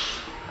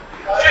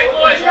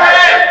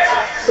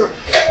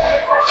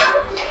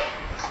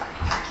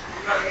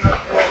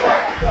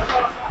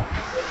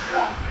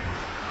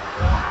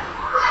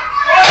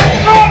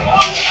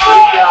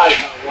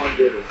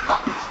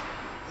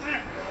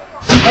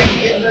 Like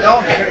getting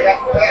zone here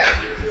after that.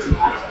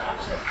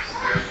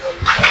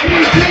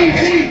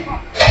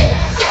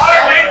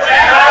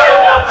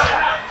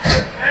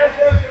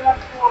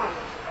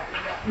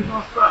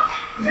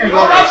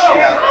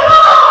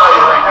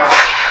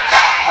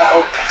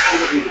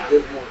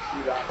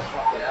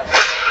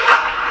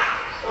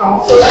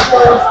 So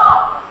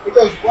it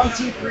goes 1,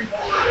 2, 3, 4,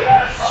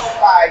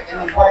 5, and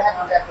then what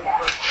happens after the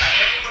first?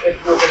 It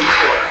goes into 4.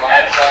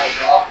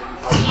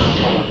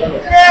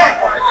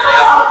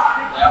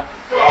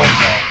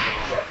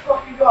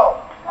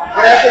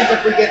 What happens if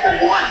we get to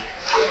 1?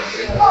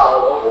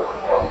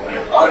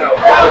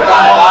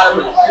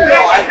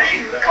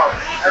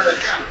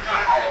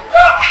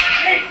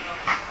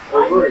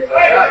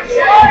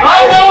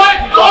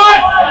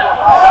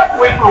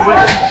 Wait for a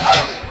win.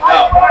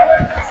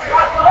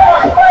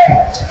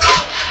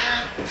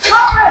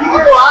 You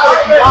can go out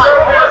if you want.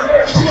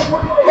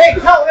 Hey,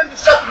 tell him to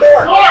shut the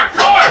door.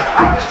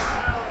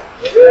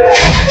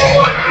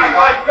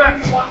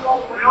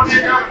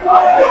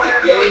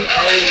 Game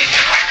ends,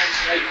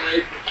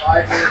 regulate for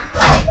 5 minutes.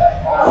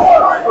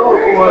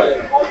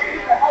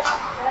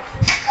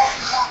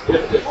 If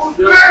it's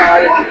still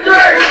tied, it's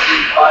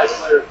 5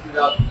 players,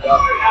 2,000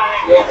 bucks.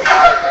 Still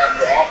tied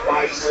after all 5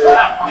 players.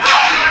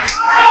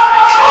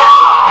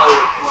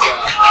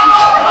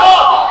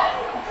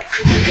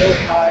 Still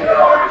tied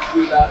after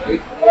 2,000.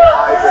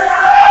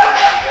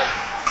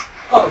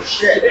 Oh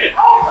shit. Yep,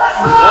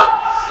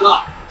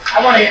 suck.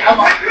 I'm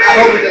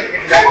over this.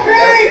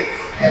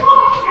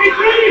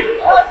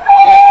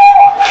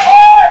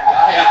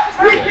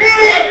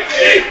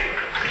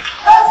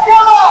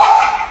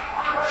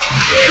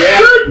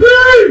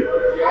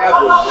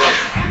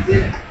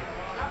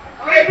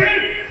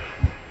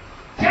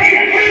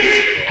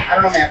 I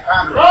don't know, man.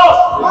 Promise.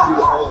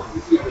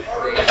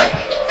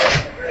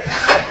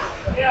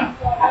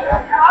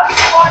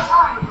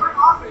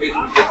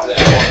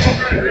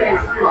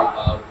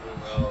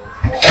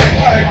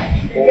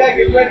 You gotta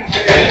get ready for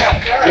that.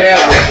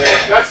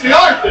 That's the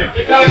other thing.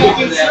 You gotta get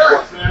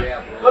insurance,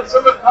 man. What's the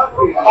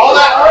recovery? All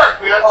that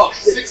work, man.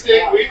 6 to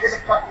 8 weeks.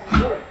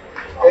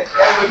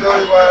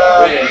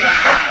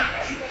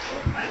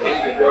 Then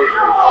we go to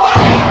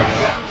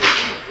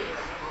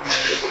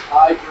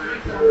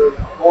tiebreaker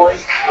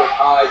points for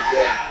ties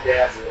and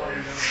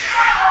javelin.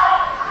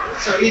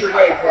 so either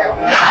way, yeah.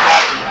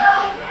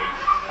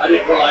 I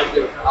didn't realize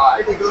they were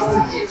tied. It goes to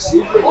the This is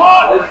the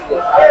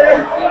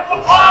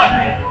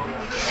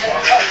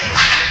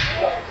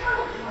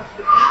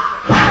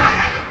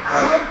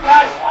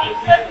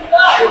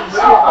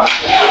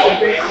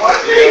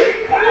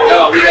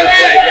No, we gotta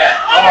play again.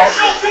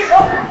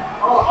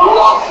 We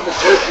lost to the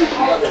Turkeys the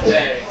other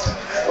day.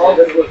 All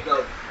there was no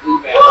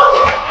email.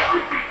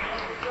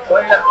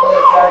 Play that play,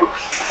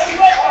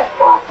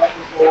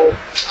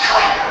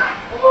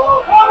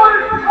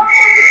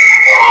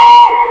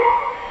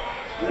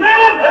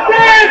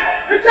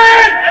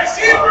 I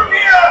see it from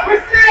here! We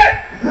see it!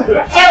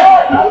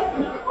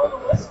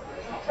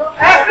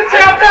 Pass the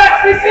tail back,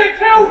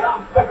 CCCH!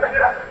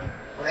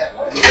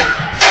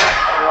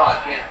 I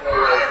can't tell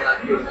that it's not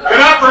good enough. Get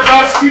up,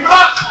 Gus! Keep it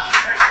up!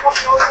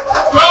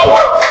 Go!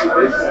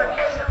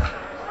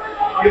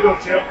 You go,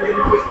 Jeff.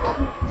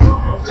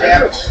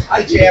 Jab. I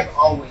jab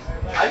always.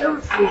 I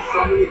never seen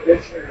so many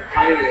bitches in the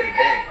play in a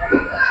day.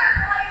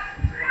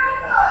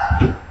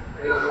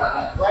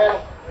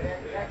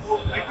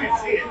 I can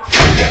see it.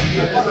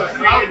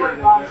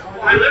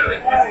 I literally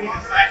can't see the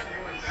side view.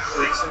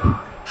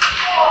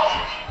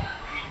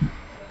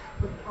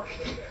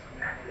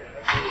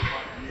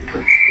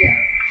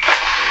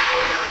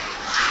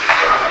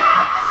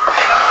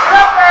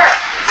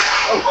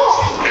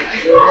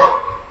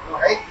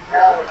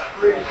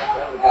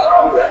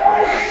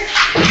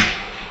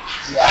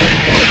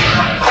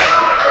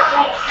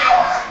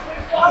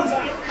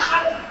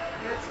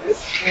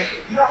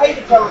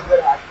 tell a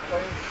good hockey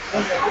player?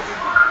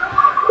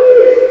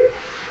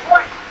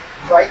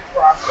 Right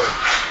crosser.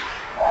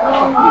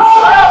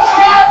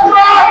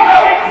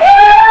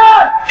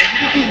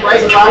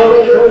 Right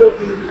crosser.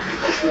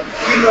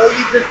 You know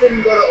you just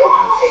didn't go to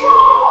open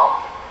table.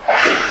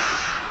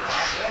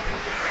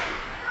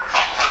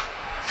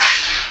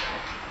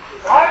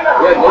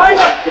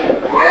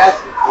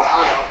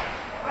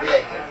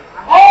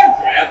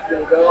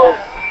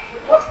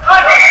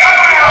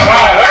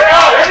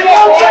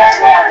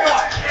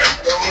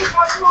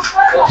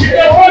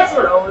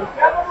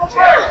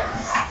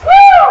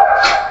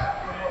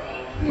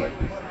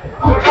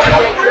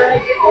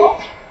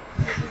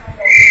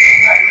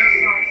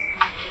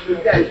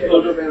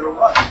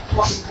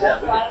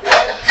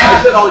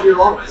 I said all year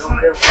long, I don't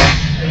care.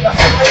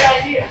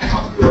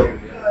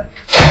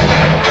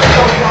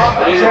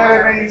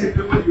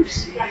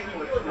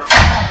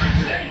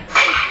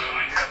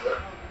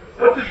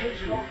 What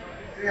division?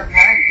 They have 9,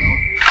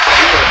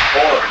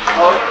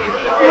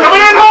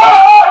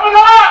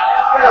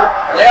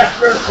 Last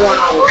year's one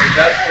was the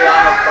best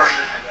round of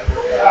tournament I've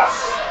ever had.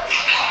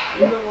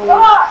 You know,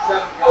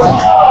 7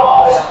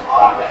 guys,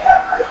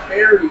 the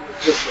parity was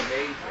just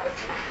amazing.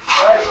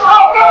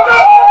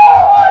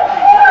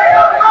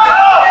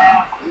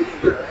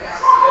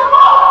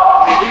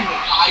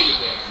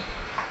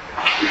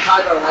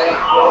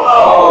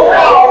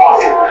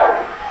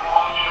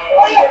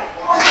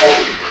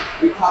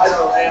 We tied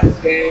our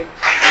last game,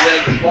 and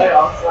then the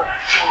playoffs,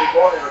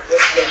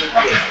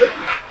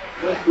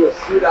 we went to a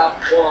shootout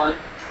and won.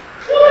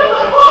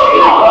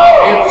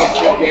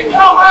 Championship game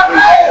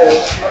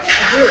was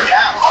 3-2.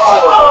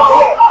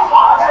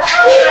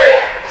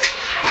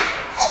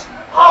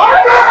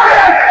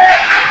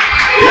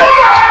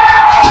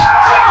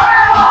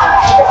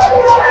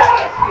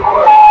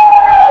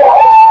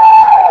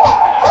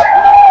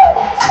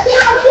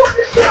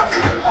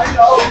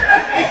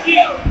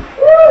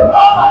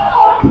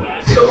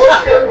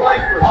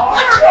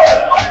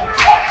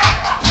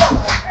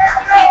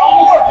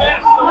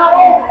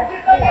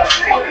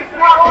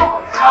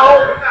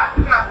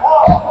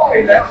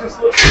 Hey, that just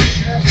looks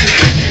like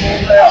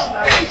last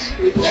night.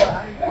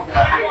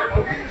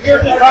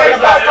 Here's the talking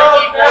about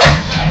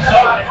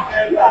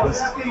This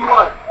is game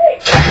 1.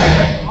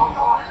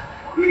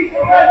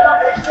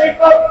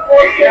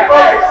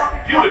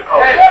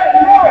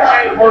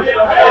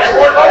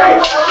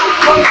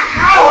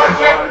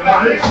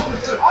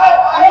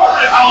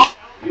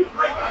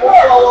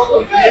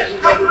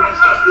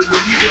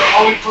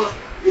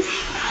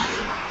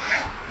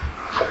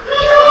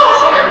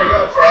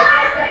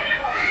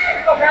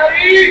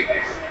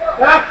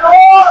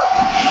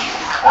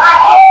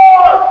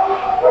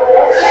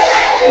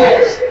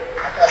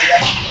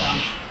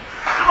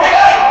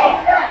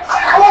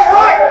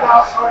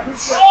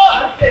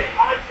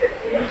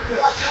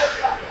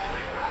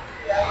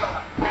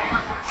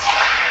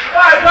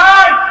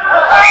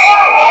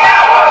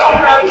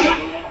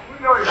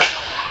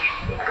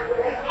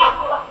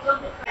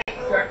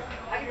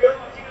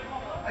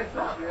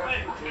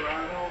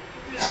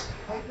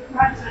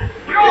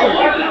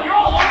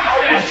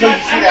 Until you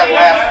see that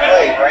last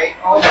play, right?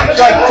 It's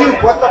like, dude,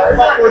 what the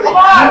fuck were they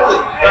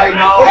doing? Right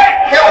now,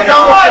 that was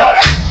almost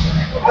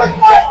like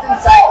just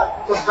inside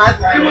the red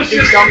line. It was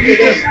just, he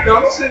just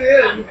dumps it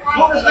in.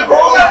 What was the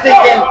goalie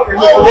thinking?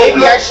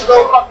 Maybe I should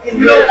go fucking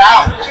get it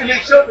out. And they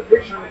showed the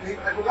picture of me.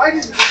 Like, why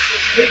didn't he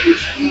take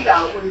his feet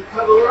out when he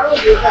cut around?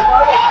 It was like,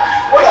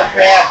 What a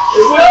bad.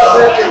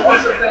 it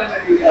wasn't that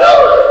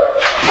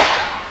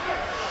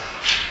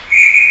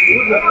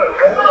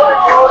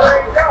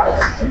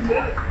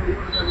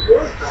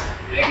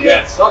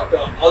Yeah, it sucked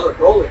up. Other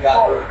goalie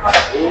got hurt.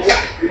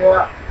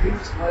 Yeah, he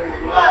was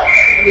playing well.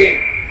 I mean,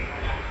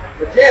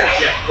 Mechanic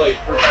played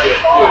pretty good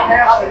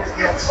too. He's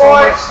got so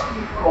much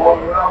speed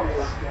going around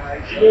those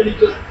guys. And then he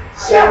just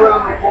sat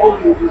around the goal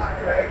and just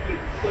dragged it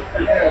and flipped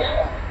it in.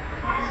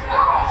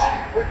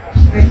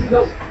 And he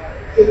does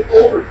it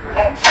over.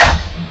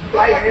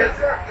 Guy has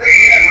that.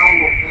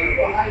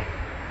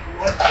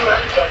 What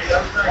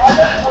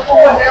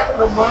happened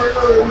to Marner?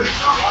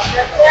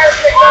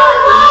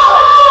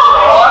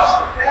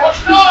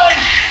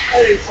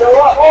 Hey, show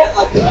up.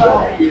 Like it's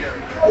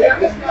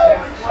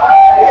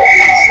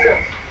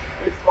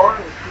it's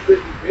Marner was too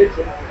busy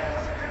bitching.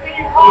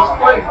 He was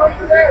playing for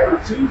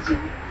Tuesday.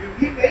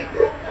 He made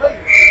that play.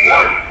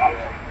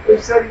 They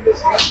said he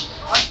missed half.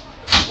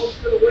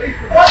 Almost got away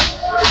from it.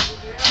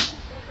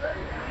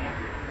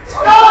 He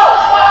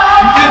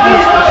did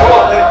lose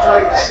control and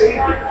tried to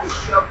save it. Just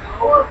shoved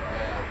it over.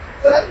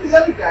 But the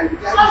other guy, the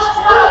guy was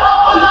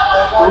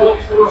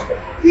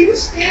he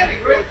was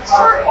standing right at the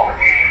circle.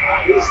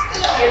 He was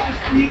standing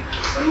just being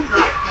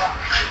sooner.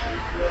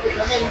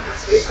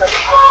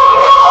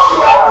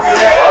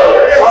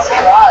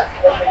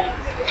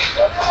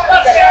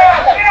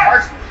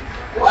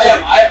 I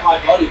have my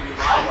buddy do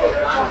mine.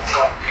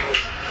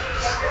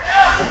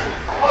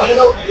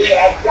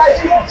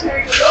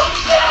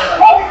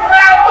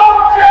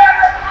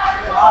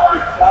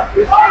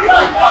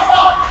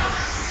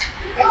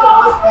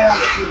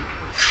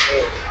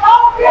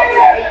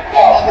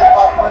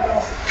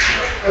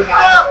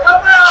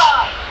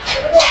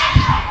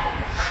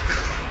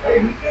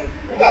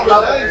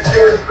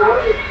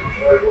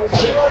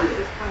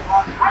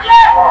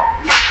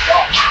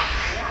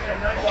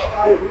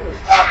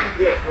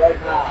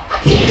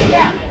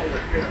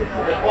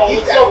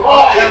 Keep that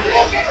ball.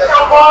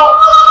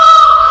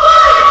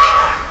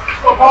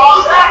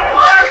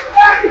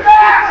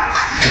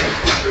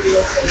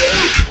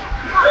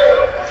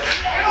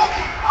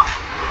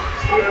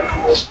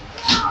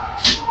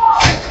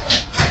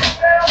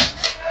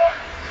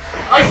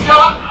 Nice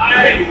shot! I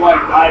think he might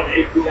have died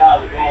 8 feet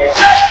out of the ball.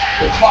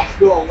 The puck's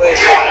going away.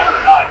 I'll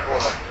never die for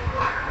him.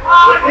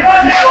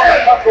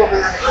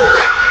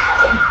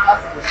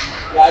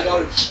 Yeah, I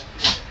noticed.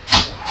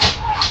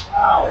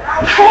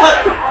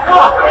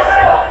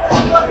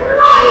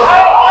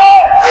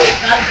 It's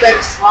not as bad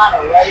as Toronto,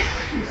 right?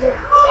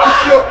 I'm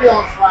still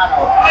feeling Toronto.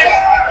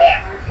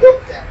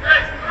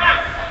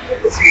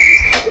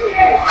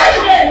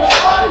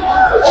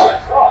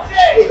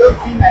 Hey, those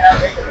teammates are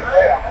making the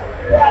playoffs.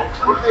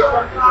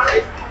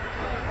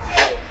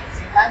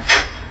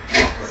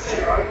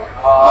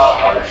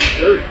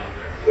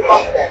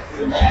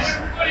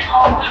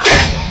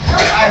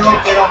 I hope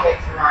they don't make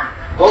Toronto.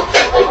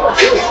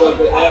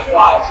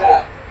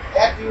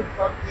 That dude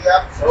fucked me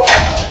up so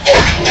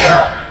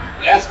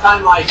Last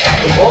time, like,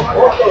 both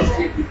those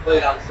teams we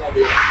played on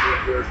Sunday in New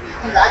Jersey.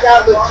 I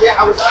got legit,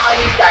 I was on my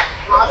knees back,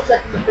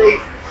 cross-checking the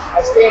face.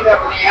 I stand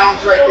up and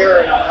Allen's right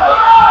there and I'm like,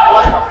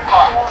 what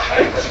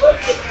the fuck?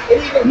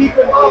 And even he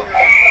couldn't believe it.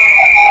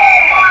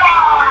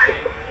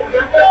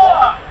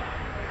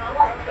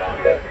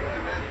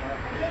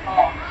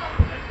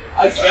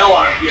 I fell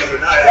on it the other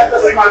night. That's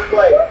a smart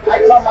play.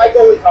 I tell my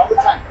goalies all the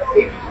time,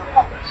 hey, you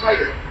fucking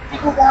traitor. You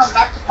go down,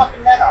 knock the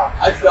fucking net off.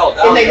 I fell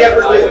down. And they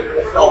never do.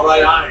 I fell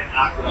right on it and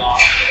knocked it off.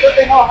 But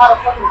they know how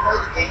to fucking play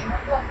the game.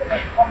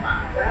 Come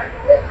on.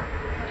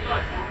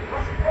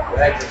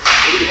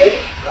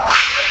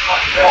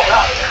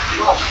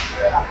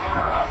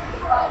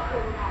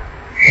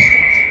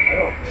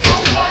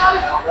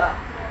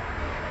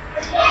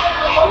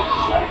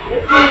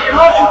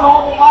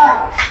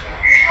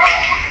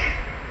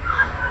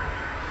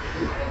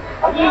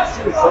 I didn't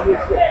see somebody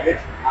put a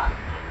bitch.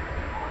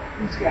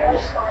 These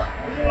guys.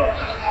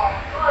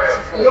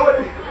 You know what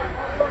they do?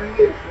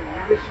 They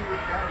issue a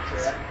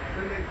contract,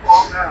 then they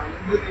fall down, and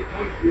then they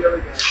point the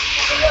other guy.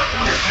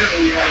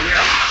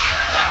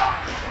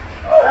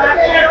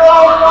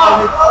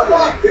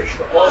 They fixed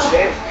the whole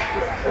game.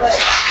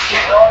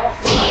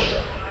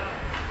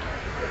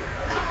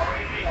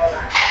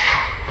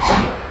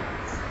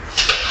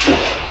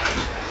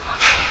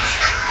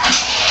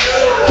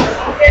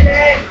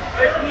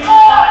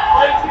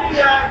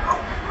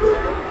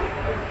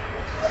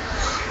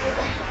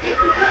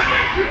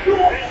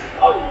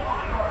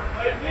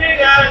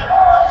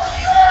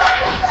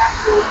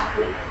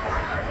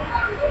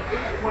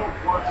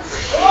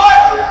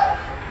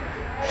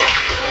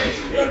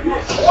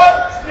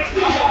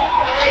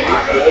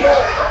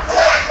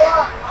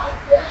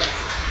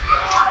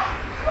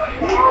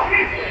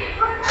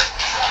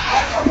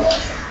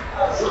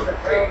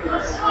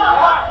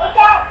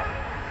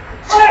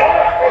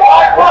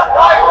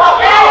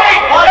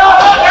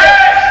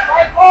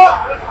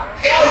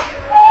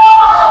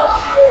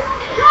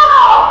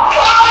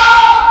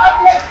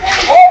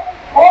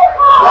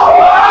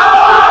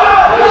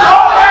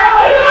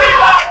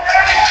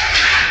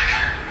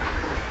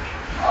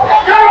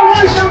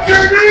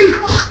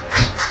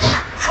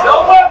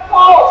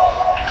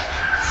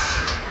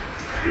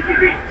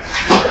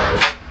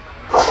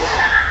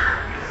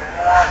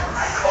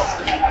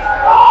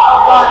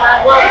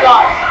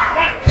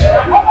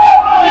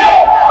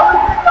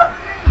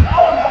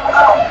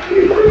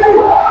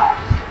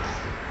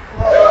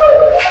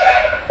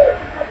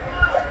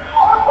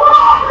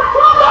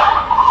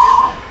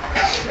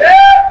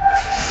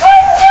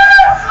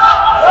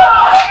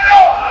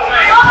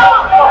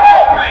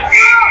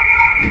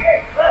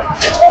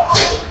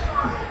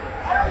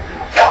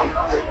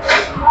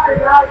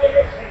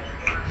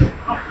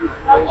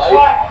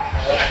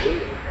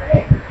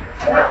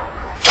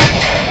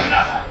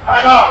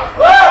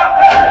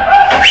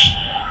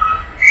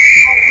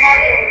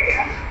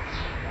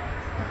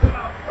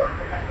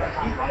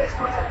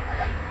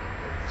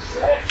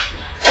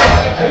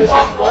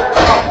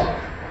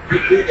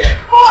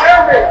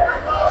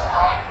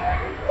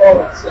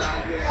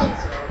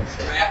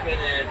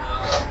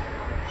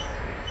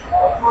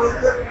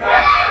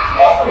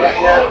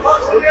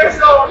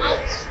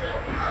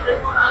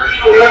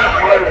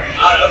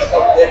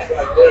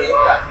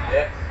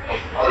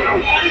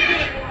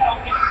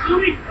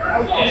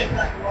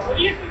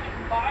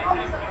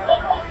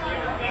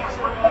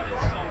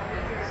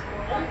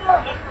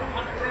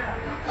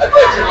 I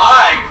bet you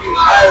lying. He was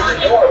higher than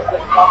yours.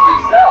 Just come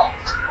yourself.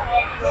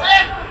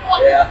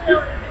 Yeah.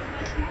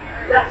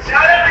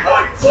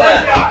 100%.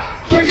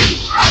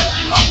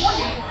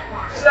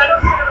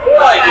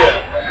 Good idea.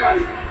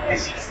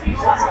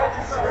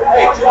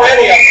 Hey, too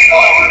many of them.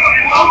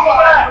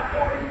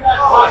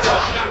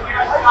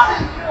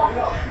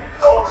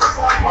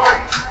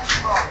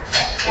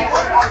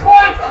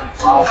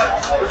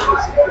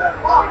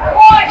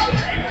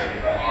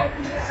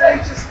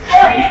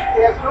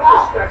 He has no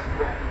respect for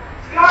them.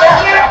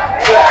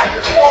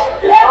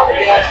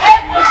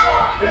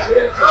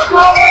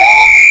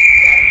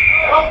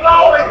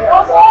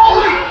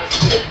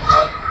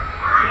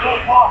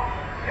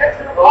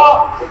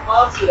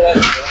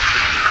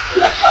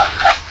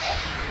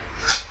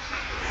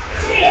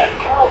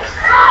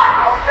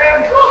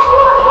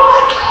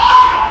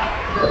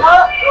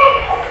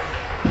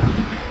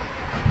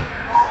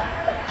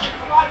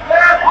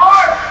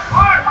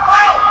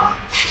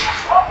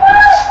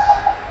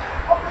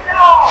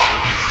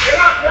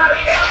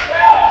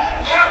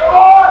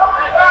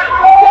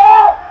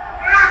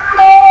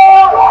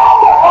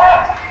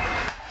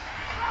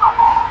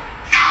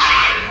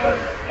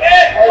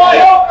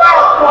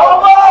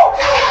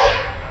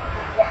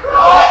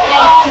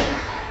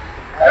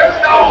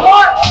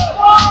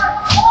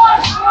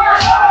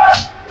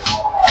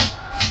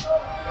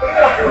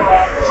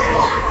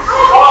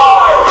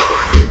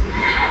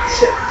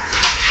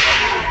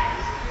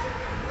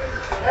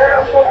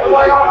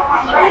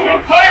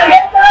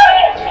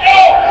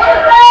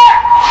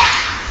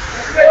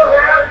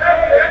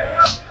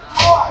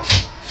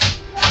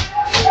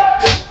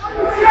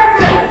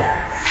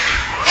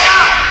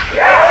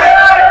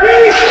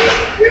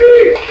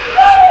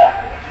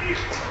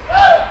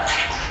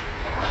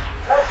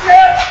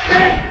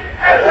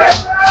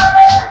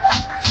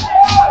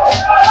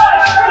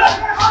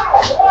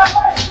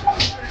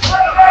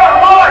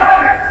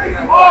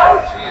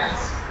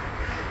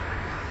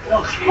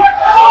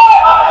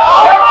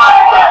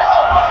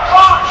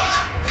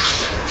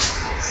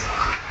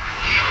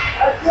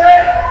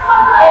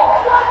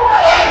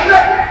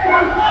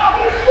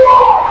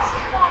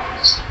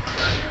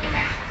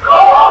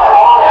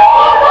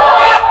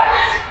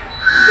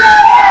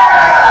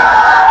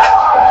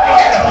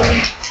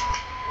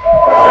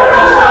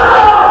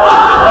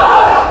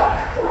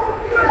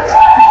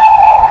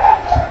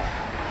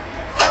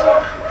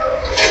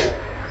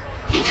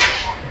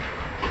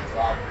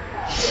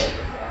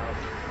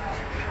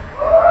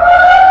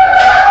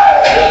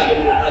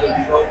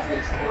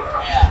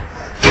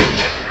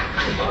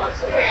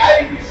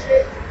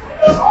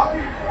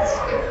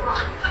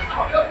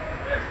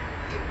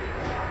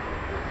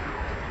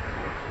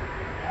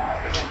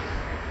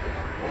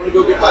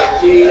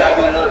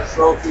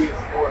 trophy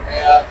and 4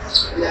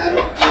 hats. Yeah, I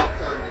know the deal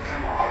started.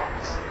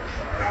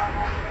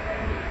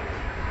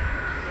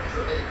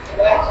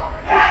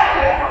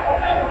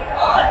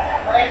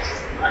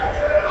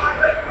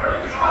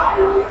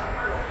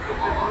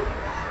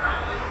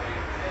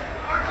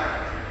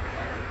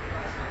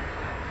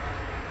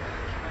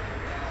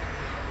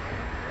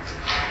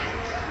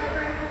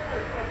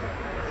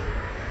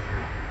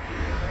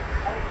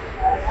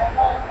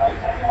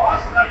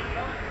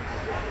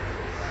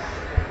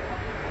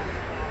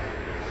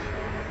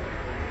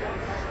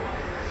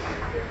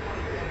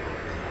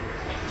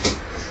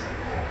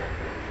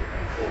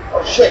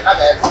 Oh shit, my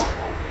bad.